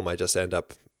of the film. I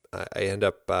end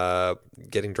up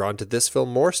getting drawn to this film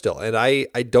more still, and I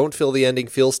don't feel the ending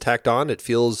feels tacked on. It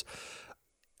feels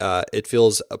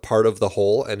a part of the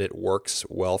whole, and it works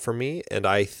well for me. And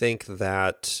I think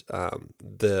that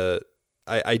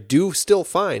I do still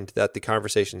find that the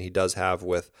conversation he does have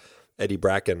with Eddie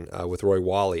Bracken, with Roy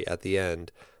Wally at the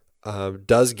end,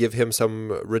 does give him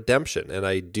some redemption, and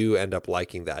I do end up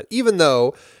liking that. Even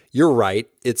though you're right,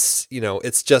 it's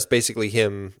just basically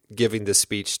him giving this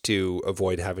speech to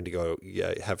avoid having to go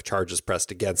have charges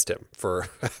pressed against him for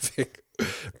having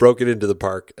broken into the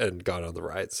park and gone on the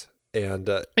rides. And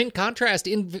in contrast,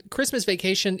 in Christmas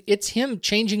Vacation, it's him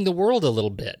changing the world a little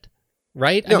bit.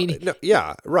 Right?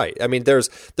 Yeah, right. I mean, there's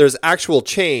actual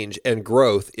change and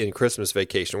growth in Christmas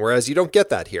Vacation, whereas you don't get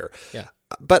that here. Yeah.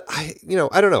 But I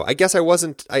don't know. I guess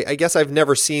I guess I've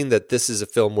never seen that this is a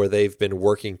film where they've been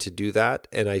working to do that.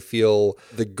 And I feel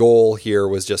the goal here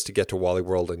was just to get to Wally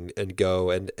World and go.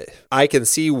 And I can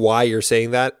see why you're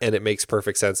saying that, and it makes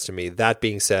perfect sense to me. That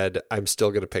being said, I'm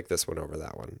still going to pick this one over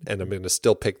that one. And I'm going to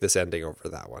still pick this ending over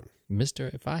that one. Mister,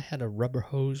 if I had a rubber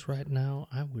hose right now,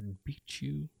 I would beat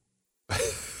you.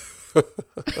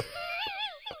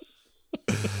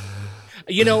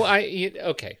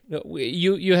 Okay.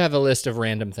 You have a list of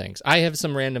random things. I have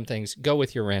some random things. Go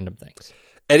with your random things.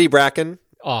 Eddie Bracken.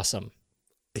 Awesome.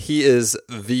 He is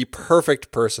the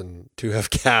perfect person to have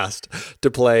cast to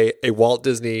play a Walt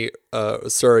Disney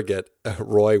surrogate,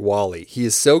 Roy Wally. He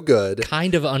is so good.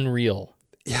 Kind of unreal.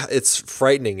 Yeah, it's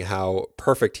frightening how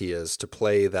perfect he is to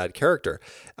play that character.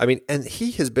 I mean, and he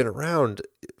has been around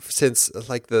since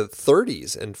like the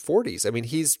 30s and 40s. I mean,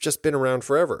 he's just been around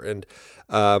forever. And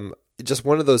just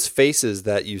one of those faces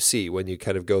that you see when you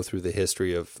kind of go through the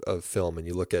history of film and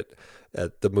you look at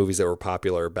the movies that were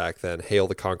popular back then. Hail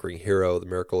the Conquering Hero, The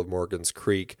Miracle of Morgan's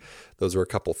Creek. Those were a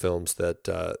couple films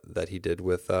that he did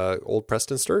with old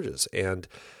Preston Sturges. And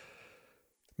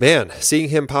man, seeing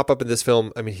him pop up in this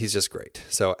film, I mean, he's just great.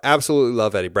 So absolutely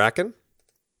love Eddie Bracken.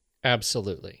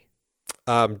 Absolutely.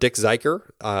 Dick Zeicher,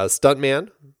 stuntman,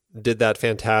 did that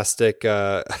fantastic...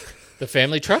 the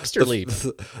family truckster lead.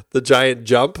 The giant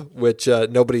jump, which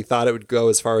nobody thought it would go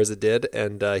as far as it did,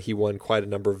 and he won quite a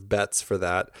number of bets for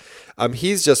that.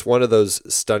 He's just one of those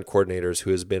stunt coordinators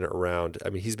who has been around. I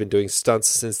mean, he's been doing stunts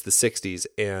since the 60s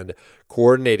and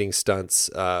coordinating stunts,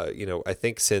 I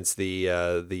think since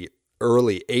the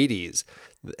early 80s.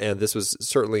 And this was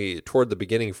certainly toward the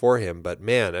beginning for him. But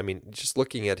man, I mean, just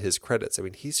looking at his credits, I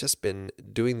mean, he's just been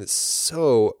doing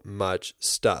so much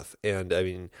stuff. And I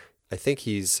mean, I think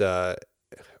he was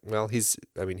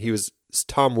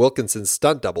Tom Wilkinson's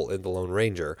stunt double in The Lone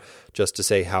Ranger, just to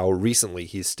say how recently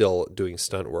he's still doing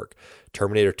stunt work.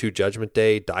 Terminator 2 Judgment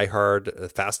Day, Die Hard,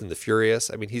 Fast and the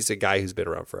Furious. I mean, he's a guy who's been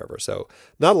around forever. So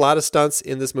not a lot of stunts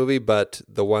in this movie, but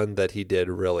the one that he did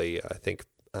really, I think,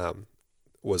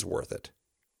 was worth it.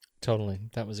 Totally.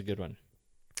 That was a good one.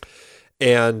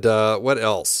 And what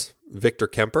else? Victor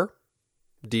Kemper,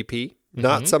 DP.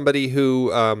 Not somebody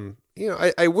who,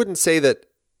 I wouldn't say that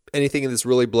anything in this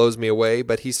really blows me away,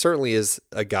 but he certainly is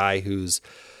a guy who's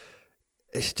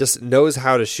just knows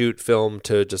how to shoot film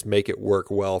to just make it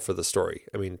work well for the story.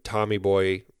 I mean, Tommy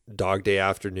Boy, Dog Day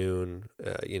Afternoon,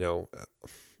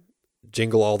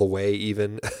 Jingle All the Way,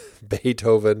 even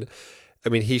Beethoven. I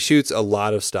mean, he shoots a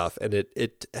lot of stuff, and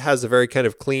it has a very kind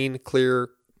of clean, clear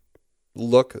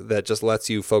look that just lets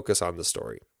you focus on the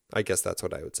story. I guess that's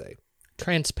what I would say.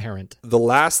 Transparent. The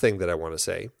last thing that I want to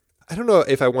say, I don't know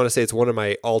if I want to say it's one of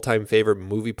my all-time favorite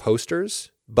movie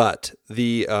posters, but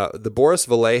the Boris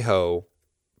Vallejo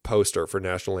poster for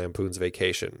National Lampoon's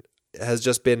Vacation has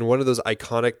just been one of those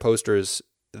iconic posters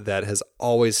that has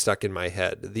always stuck in my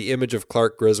head. The image of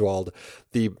Clark Griswold,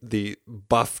 the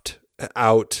buffed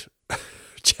out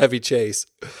Chevy Chase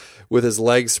with his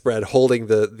legs spread, holding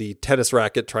the tennis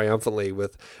racket triumphantly,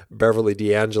 with Beverly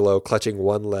D'Angelo clutching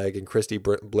one leg and Christy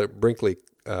Brinkley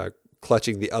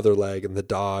clutching the other leg, and the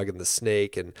dog and the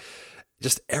snake, and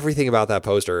just everything about that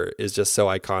poster is just so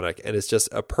iconic. And it's just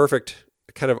a perfect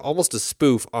kind of almost a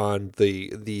spoof on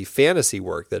the fantasy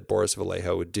work that Boris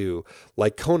Vallejo would do,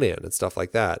 like Conan and stuff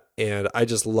like that. And I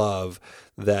just love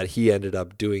that he ended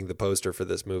up doing the poster for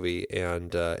this movie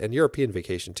and European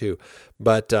Vacation too.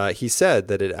 But he said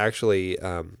that it actually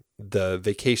the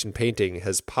Vacation painting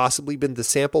has possibly been the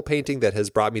sample painting that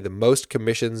has brought me the most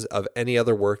commissions of any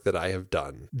other work that I have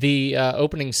done. The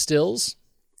opening stills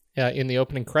in the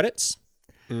opening credits,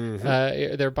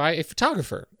 they're by a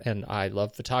photographer, and I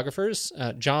love photographers.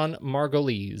 John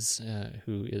Margolese,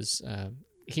 who is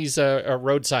he's a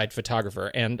roadside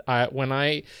photographer, and when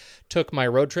I took my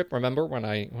road trip, remember when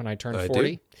I turned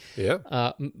 40?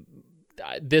 Yeah.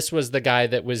 This was the guy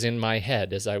that was in my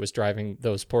head as I was driving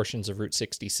those portions of Route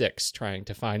 66, trying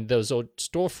to find those old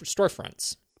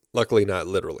storefronts. Luckily, not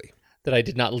literally. That I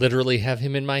did not literally have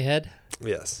him in my head?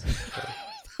 Yes.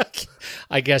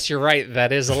 I guess you're right.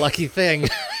 That is a lucky thing.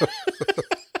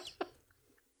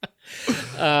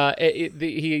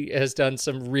 He has done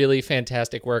some really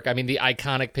fantastic work. I mean, the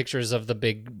iconic pictures of the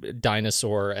big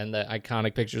dinosaur and the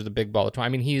iconic pictures of the big ball of twine. I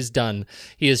mean, he has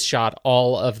shot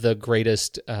all of the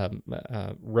greatest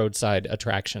roadside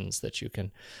attractions that you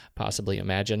can possibly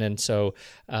imagine. And so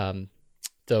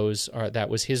that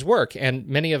was his work. And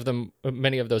many of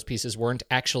those pieces weren't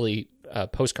actually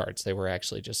postcards. They were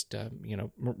actually just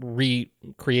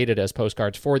recreated as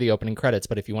postcards for the opening credits.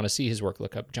 But if you want to see his work,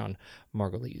 look up John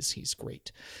Margolese. He's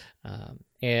great.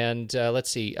 And let's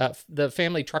see, the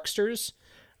family trucksters.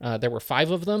 There were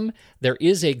 5 of them. There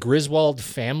is a Griswold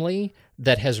family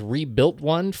that has rebuilt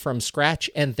one from scratch,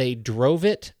 and they drove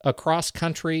it across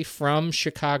country from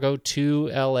Chicago to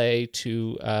L.A.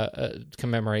 to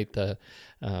commemorate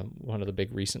one of the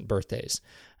big recent birthdays.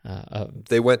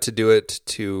 They went to do it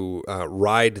to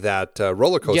ride that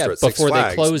roller coaster at Six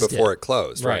Flags before it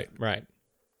closed. Right.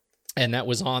 And that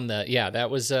was on that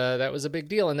was a big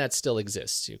deal, and that still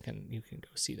exists. You can go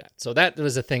see that. So that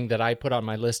was a thing that I put on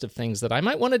my list of things that I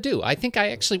might want to do. I think I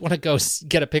actually want to go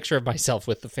get a picture of myself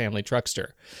with the family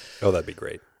truckster. Oh, that'd be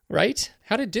great. Right?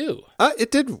 How'd it do?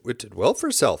 It did well for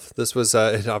itself. This was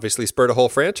it obviously spurred a whole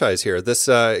franchise here. This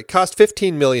it cost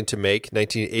 $15 million to make,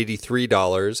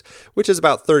 $1983, which is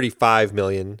about $35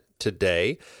 million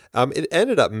today. It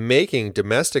ended up making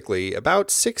domestically about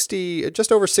just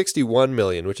over $61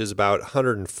 million, which is about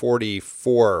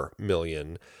 $144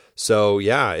 million. So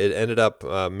yeah, it ended up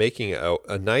making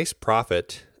a nice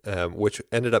profit. Which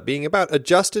ended up being about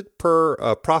adjusted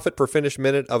profit per finished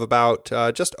minute of about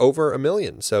just over $1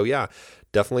 million. So yeah,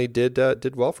 definitely did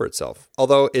well for itself.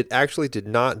 Although it actually did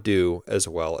not do as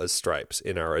well as Stripes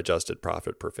in our adjusted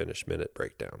profit per finished minute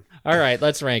breakdown. All right,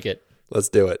 let's rank it. Let's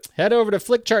do it. Head over to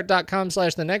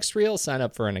flickchart.com/thenextreel, sign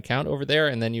up for an account over there,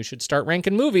 and then you should start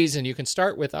ranking movies, and you can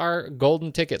start with our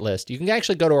golden ticket list. You can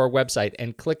actually go to our website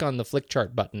and click on the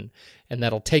Flickchart button, and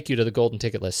that'll take you to the golden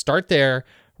ticket list. Start there,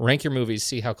 rank your movies,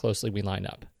 see how closely we line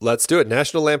up. Let's do it.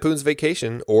 National Lampoon's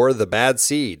Vacation or The Bad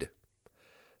Seed.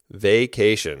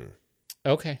 Vacation.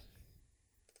 Okay.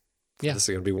 Yeah. This is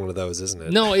going to be one of those, isn't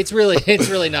it? No, it's really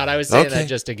not. I was saying that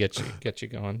just to get you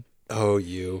going. Oh,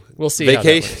 you. We'll see.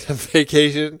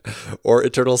 Vacation or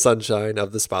Eternal Sunshine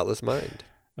of the Spotless Mind.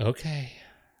 Okay.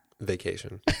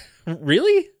 Vacation.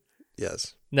 Really?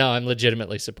 Yes. No, I'm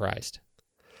legitimately surprised.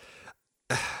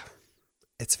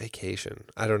 It's Vacation.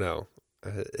 I don't know.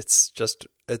 It's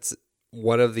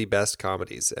one of the best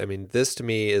comedies. I mean, this to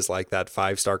me is like that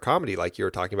 5-star comedy like you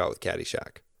were talking about with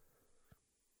Caddyshack.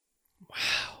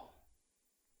 Wow.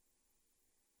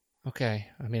 Okay.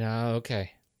 I mean,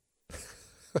 okay.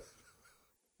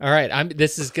 All right,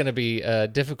 this is going to be a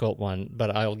difficult one,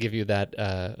 but I'll give you that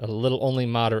only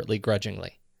moderately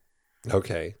grudgingly.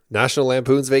 Okay. National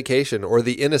Lampoon's Vacation or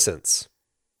The Innocents.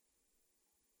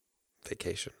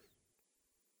 Vacation.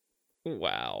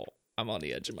 Wow. I'm on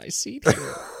the edge of my seat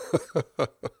here.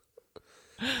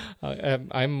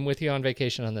 I'm with you on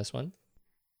Vacation on this one.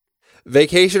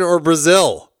 Vacation or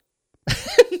Brazil?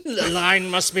 The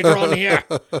line must be drawn here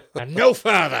and no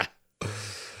further.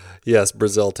 Yes,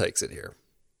 Brazil takes it here.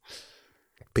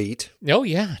 Pete? Oh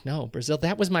yeah, no, Brazil.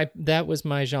 That was my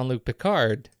Jean-Luc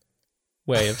Picard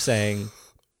way of saying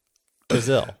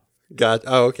Brazil.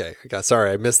 Okay.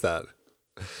 Sorry, I missed that.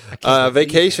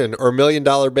 Vacation or $1 Million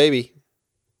Baby?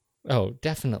 Oh,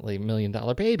 definitely $1 Million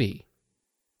Baby.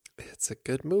 It's a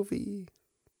good movie,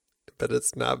 but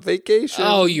it's not Vacation.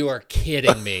 Oh, you are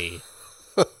kidding me.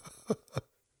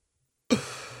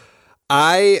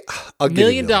 I'll give $1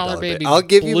 Million Baby. I'll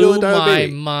give you $1 Million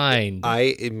Baby. Mind.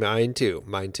 Mine too.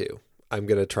 I'm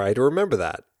gonna try to remember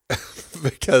that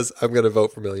because I'm gonna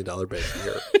vote for $1 Million Baby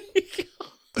here.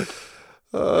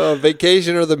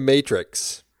 Vacation or The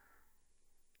Matrix?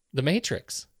 The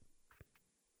Matrix.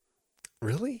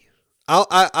 Really?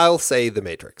 I'll say The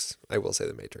Matrix. I will say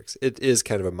The Matrix. It is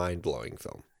kind of a mind-blowing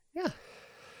film. Yeah.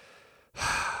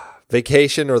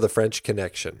 Vacation or The French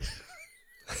Connection?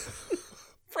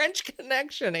 French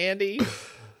Connection, Andy.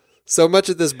 So much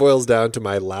of this boils down to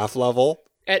my laugh level.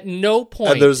 At no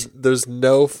point. And there's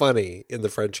no funny in The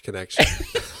French Connection.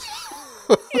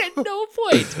 At no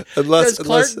point does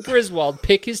Clark Griswold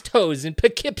pick his toes in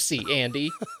Poughkeepsie,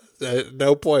 Andy. At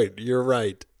no point. You're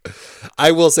right.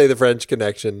 I will say The French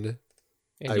Connection.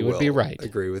 And you would be right.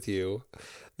 Agree with you.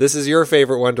 This is your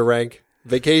favorite one to rank.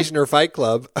 Vacation or Fight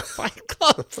Club? Fight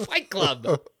Club. Fight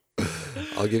Club.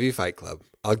 I'll give you Fight Club.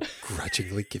 I'll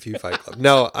grudgingly give you Fight Club.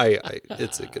 No,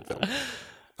 it's a good film.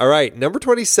 All right, number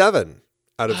 27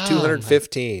 out of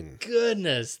 215.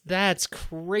 Goodness, that's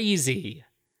crazy.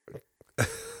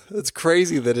 It's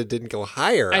crazy that it didn't go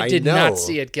higher. I did not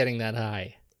see it getting that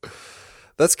high.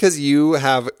 That's because you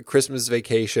have Christmas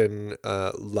Vacation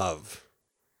love,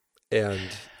 and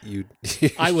you.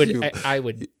 I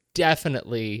would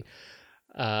definitely.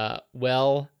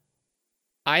 Well,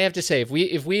 I have to say,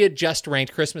 if we had just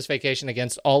ranked Christmas Vacation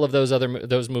against all of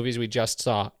those movies we just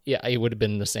saw, yeah, it would have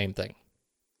been the same thing.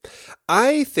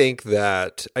 I think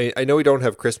that I know we don't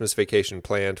have Christmas Vacation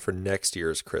planned for next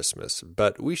year's Christmas,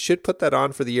 but we should put that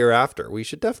on for the year after. We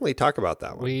should definitely talk about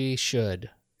that one. We should.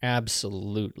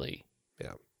 Absolutely.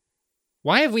 Yeah.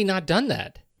 Why have we not done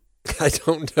that? I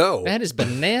don't know. That is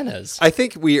bananas. I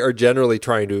think we are generally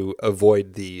trying to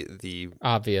avoid the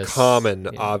obvious,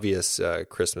 obvious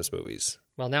Christmas movies.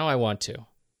 Well, now I want to.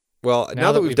 Well,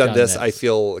 now that we've done this, I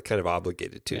feel kind of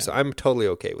obligated to. Yeah. So I'm totally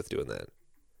okay with doing that.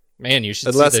 Man, you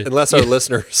should unless our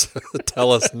listeners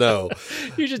tell us no.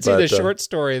 You should see the short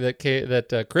story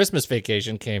that Christmas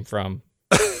Vacation came from.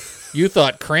 You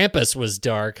thought Krampus was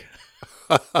dark.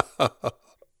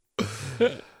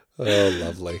 Oh,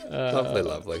 lovely.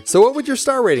 Lovely. So what would your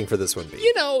star rating for this one be?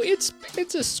 You know, it's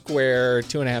a square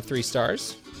 2.5, 3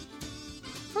 stars.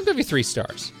 I'll give you 3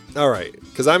 stars. All right,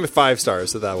 because I'm at 5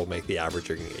 stars, so that will make the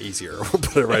averaging easier. We'll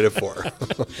put it right at 4.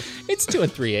 It's 2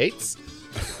 3/8.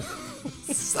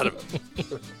 Son of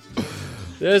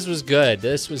a... This was good.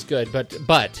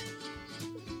 But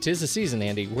 'tis the season,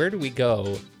 Andy. Where do we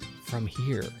go from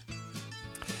here?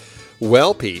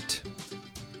 Well, Pete,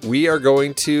 we are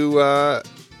going to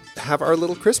have our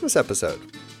little Christmas episode.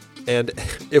 And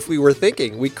if we were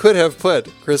thinking, we could have put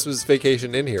Christmas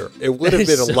Vacation in here. It would have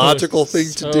been a logical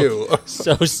thing to do.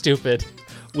 So stupid.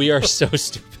 We are so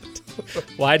stupid.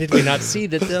 Why did we not see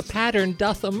that the pattern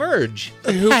doth emerge?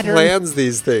 Who plans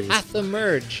these things? Hath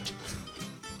emerged.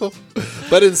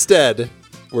 But instead,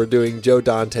 we're doing Joe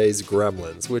Dante's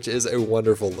Gremlins, which is a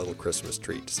wonderful little Christmas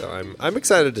treat. So I'm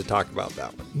excited to talk about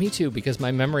that one. Me too, because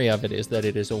my memory of it is that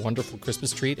it is a wonderful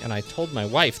Christmas treat, and I told my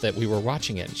wife that we were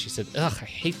watching it, and she said, ugh, I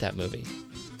hate that movie.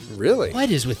 Really?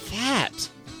 What is with that?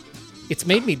 It's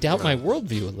made me doubt my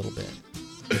worldview a little bit.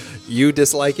 You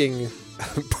disliking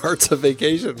parts of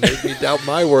Vacation made me doubt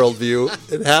my worldview.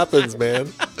 It happens,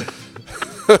 man.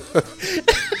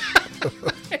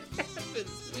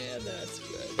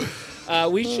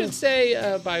 We should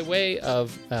say, by way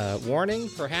of warning,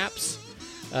 perhaps,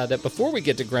 that before we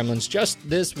get to Gremlins, just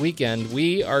this weekend,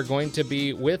 we are going to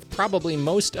be with probably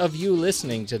most of you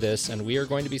listening to this, and we are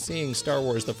going to be seeing Star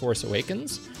Wars The Force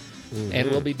Awakens, and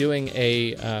we'll be doing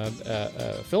a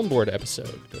film board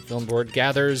episode. The film board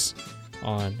gathers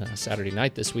on Saturday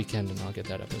night this weekend, and I'll get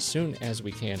that up as soon as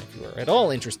we can if you are at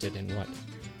all interested in what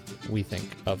we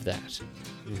think of that.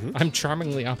 I'm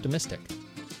charmingly optimistic.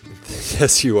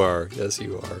 Yes, you are. Yes,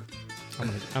 you are.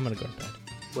 I'm gonna go to bed.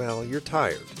 Well, you're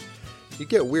tired. You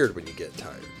get weird when you get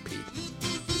tired, Pete.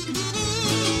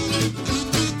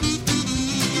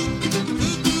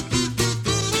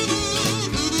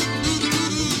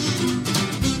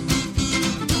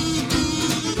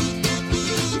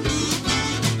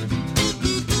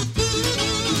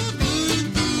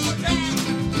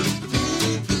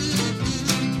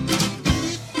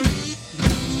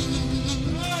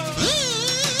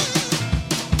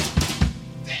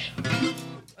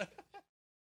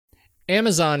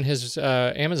 Amazon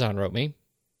wrote me.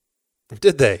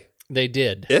 Did they? They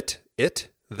did. They.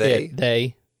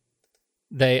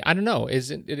 I don't know.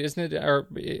 Isn't it? Or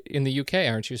in the UK,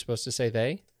 aren't you supposed to say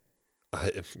they?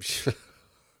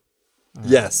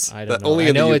 Yes. I don't know. Only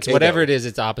I know in the it's UK, whatever though. it is.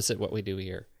 It's opposite what we do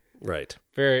here. Right.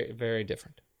 Very, very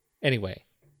different. Anyway,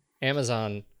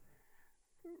 Amazon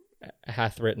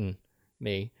hath written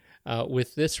me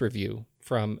with this review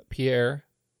from Pierre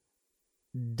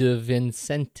de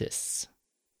Vincentis,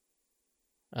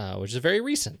 which is a very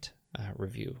recent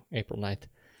review, April 9th,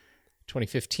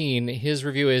 2015. His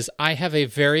review is, I have a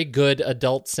very good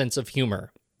adult sense of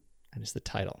humor. That is the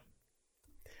title.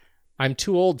 I'm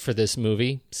too old for this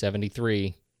movie,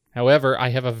 73. However, I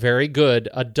have a very good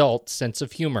adult sense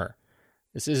of humor.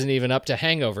 This isn't even up to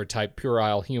Hangover-type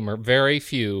puerile humor. Very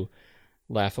few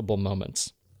laughable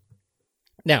moments.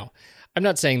 Now, I'm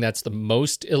not saying that's the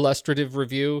most illustrative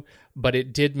review, but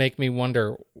it did make me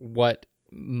wonder what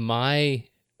my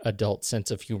adult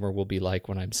sense of humor will be like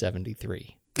when I'm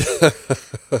 73.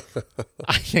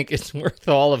 I think it's worth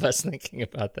all of us thinking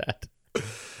about that.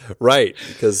 Right,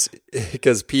 because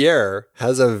Pierre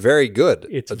has a very good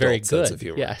sense of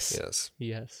humor. Yes.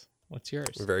 What's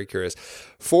yours? I'm very curious.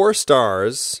 4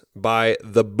 stars by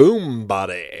The Boom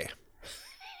Body.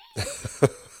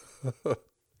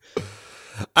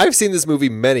 I've seen this movie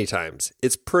many times.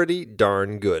 It's pretty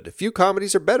darn good. Few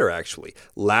comedies are better, actually.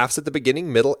 Laughs at the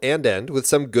beginning, middle, and end, with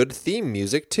some good theme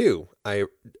music, too. I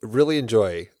really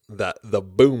enjoy that The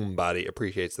Boom Body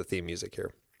appreciates the theme music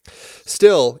here.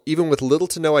 Still, even with little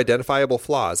to no identifiable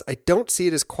flaws, I don't see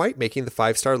it as quite making the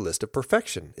 5-star list of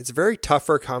perfection. It's very tough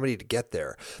for a comedy to get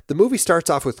there. The movie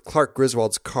starts off with Clark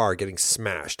Griswold's car getting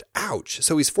smashed. Ouch!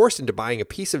 So he's forced into buying a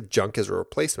piece of junk as a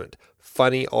replacement.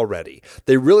 Funny already.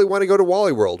 They really want to go to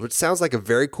Wally World, which sounds like a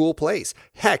very cool place.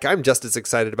 Heck, I'm just as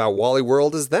excited about Wally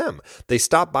World as them. They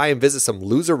stop by and visit some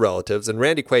loser relatives, and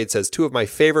Randy Quaid says 2 of my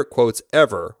favorite quotes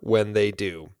ever when they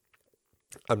do.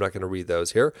 I'm not going to read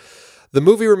those here. The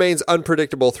movie remains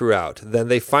unpredictable throughout. Then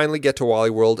they finally get to Wally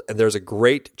World, and there's a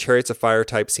great Chariots of Fire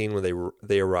type scene when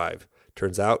they arrive.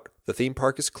 Turns out the theme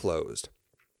park is closed.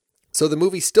 So the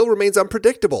movie still remains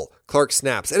unpredictable. Clark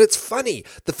snaps, and it's funny.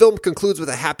 The film concludes with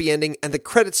a happy ending, and the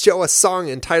credits show a song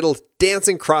entitled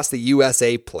Dancing Across the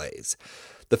USA plays.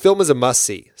 The film is a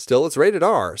must-see. Still, it's rated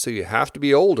R, so you have to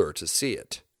be older to see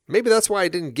it. Maybe that's why I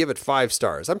didn't give it 5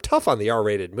 stars. I'm tough on the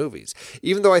R-rated movies,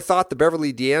 even though I thought the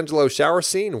Beverly D'Angelo shower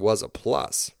scene was a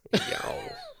plus.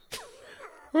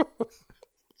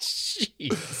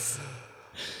 Jeez.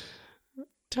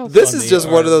 This is just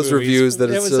one of those reviews that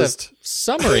it's just a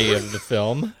summary of the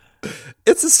film.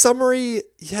 It's a summary,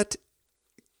 yet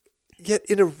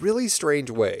in a really strange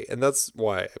way, and that's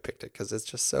why I picked it, because it's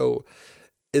just so.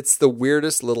 It's the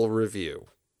weirdest little review,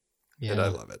 and I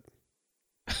love it.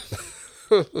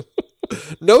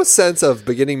 No sense of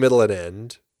beginning, middle, and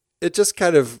end. It just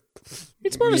kind of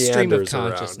it's more a stream of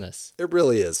consciousness. It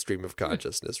really is stream of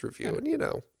consciousness review, and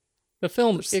the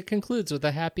film it concludes with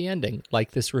a happy ending,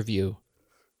 like this review,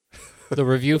 the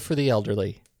review for the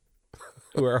elderly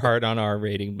who are hard on our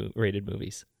rated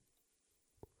movies.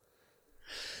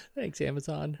 Thanks,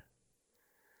 Amazon.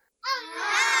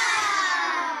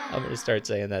 I'm going to start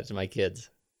saying that to my kids.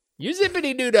 You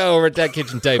zippity-doo-dah over at that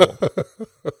kitchen table.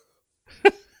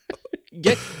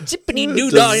 Get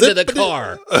zippity-doo-dah into the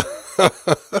car.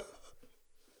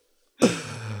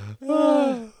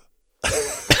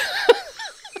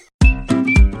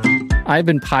 I've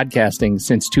been podcasting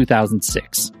since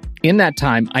 2006. In that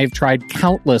time, I've tried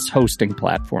countless hosting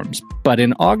platforms. But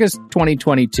in August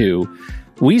 2022,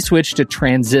 we switched to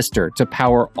Transistor to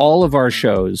power all of our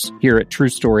shows here at True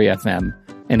Story FM.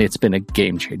 And it's been a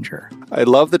game changer. I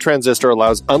love the Transistor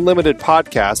allows unlimited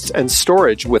podcasts and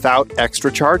storage without extra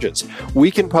charges.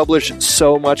 We can publish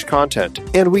so much content,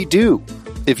 and we do.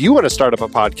 If you want to start up a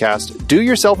podcast, do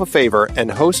yourself a favor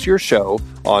and host your show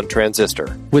on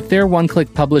Transistor. With their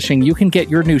one-click publishing, you can get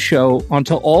your new show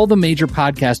onto all the major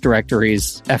podcast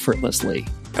directories effortlessly.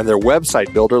 And their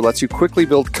website builder lets you quickly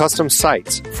build custom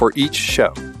sites for each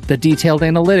show. The detailed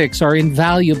analytics are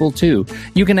invaluable, too.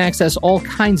 You can access all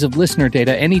kinds of listener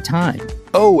data anytime.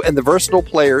 Oh, and the versatile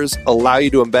players allow you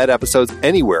to embed episodes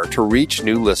anywhere to reach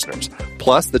new listeners.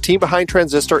 Plus, the team behind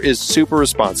Transistor is super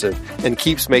responsive and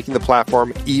keeps making the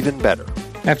platform even better.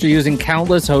 After using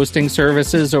countless hosting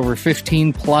services over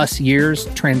 15-plus years,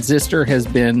 Transistor has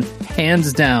been,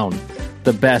 hands down,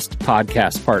 the best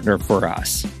podcast partner for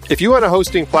us. If you want a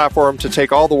hosting platform to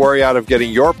take all the worry out of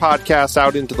getting your podcast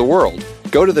out into the world,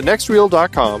 go to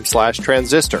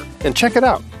thenextreel.com/transistor and check it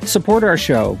out. Support our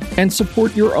show and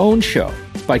support your own show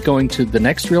by going to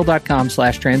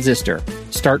thenextreel.com/transistor.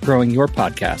 Start growing your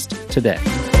podcast today.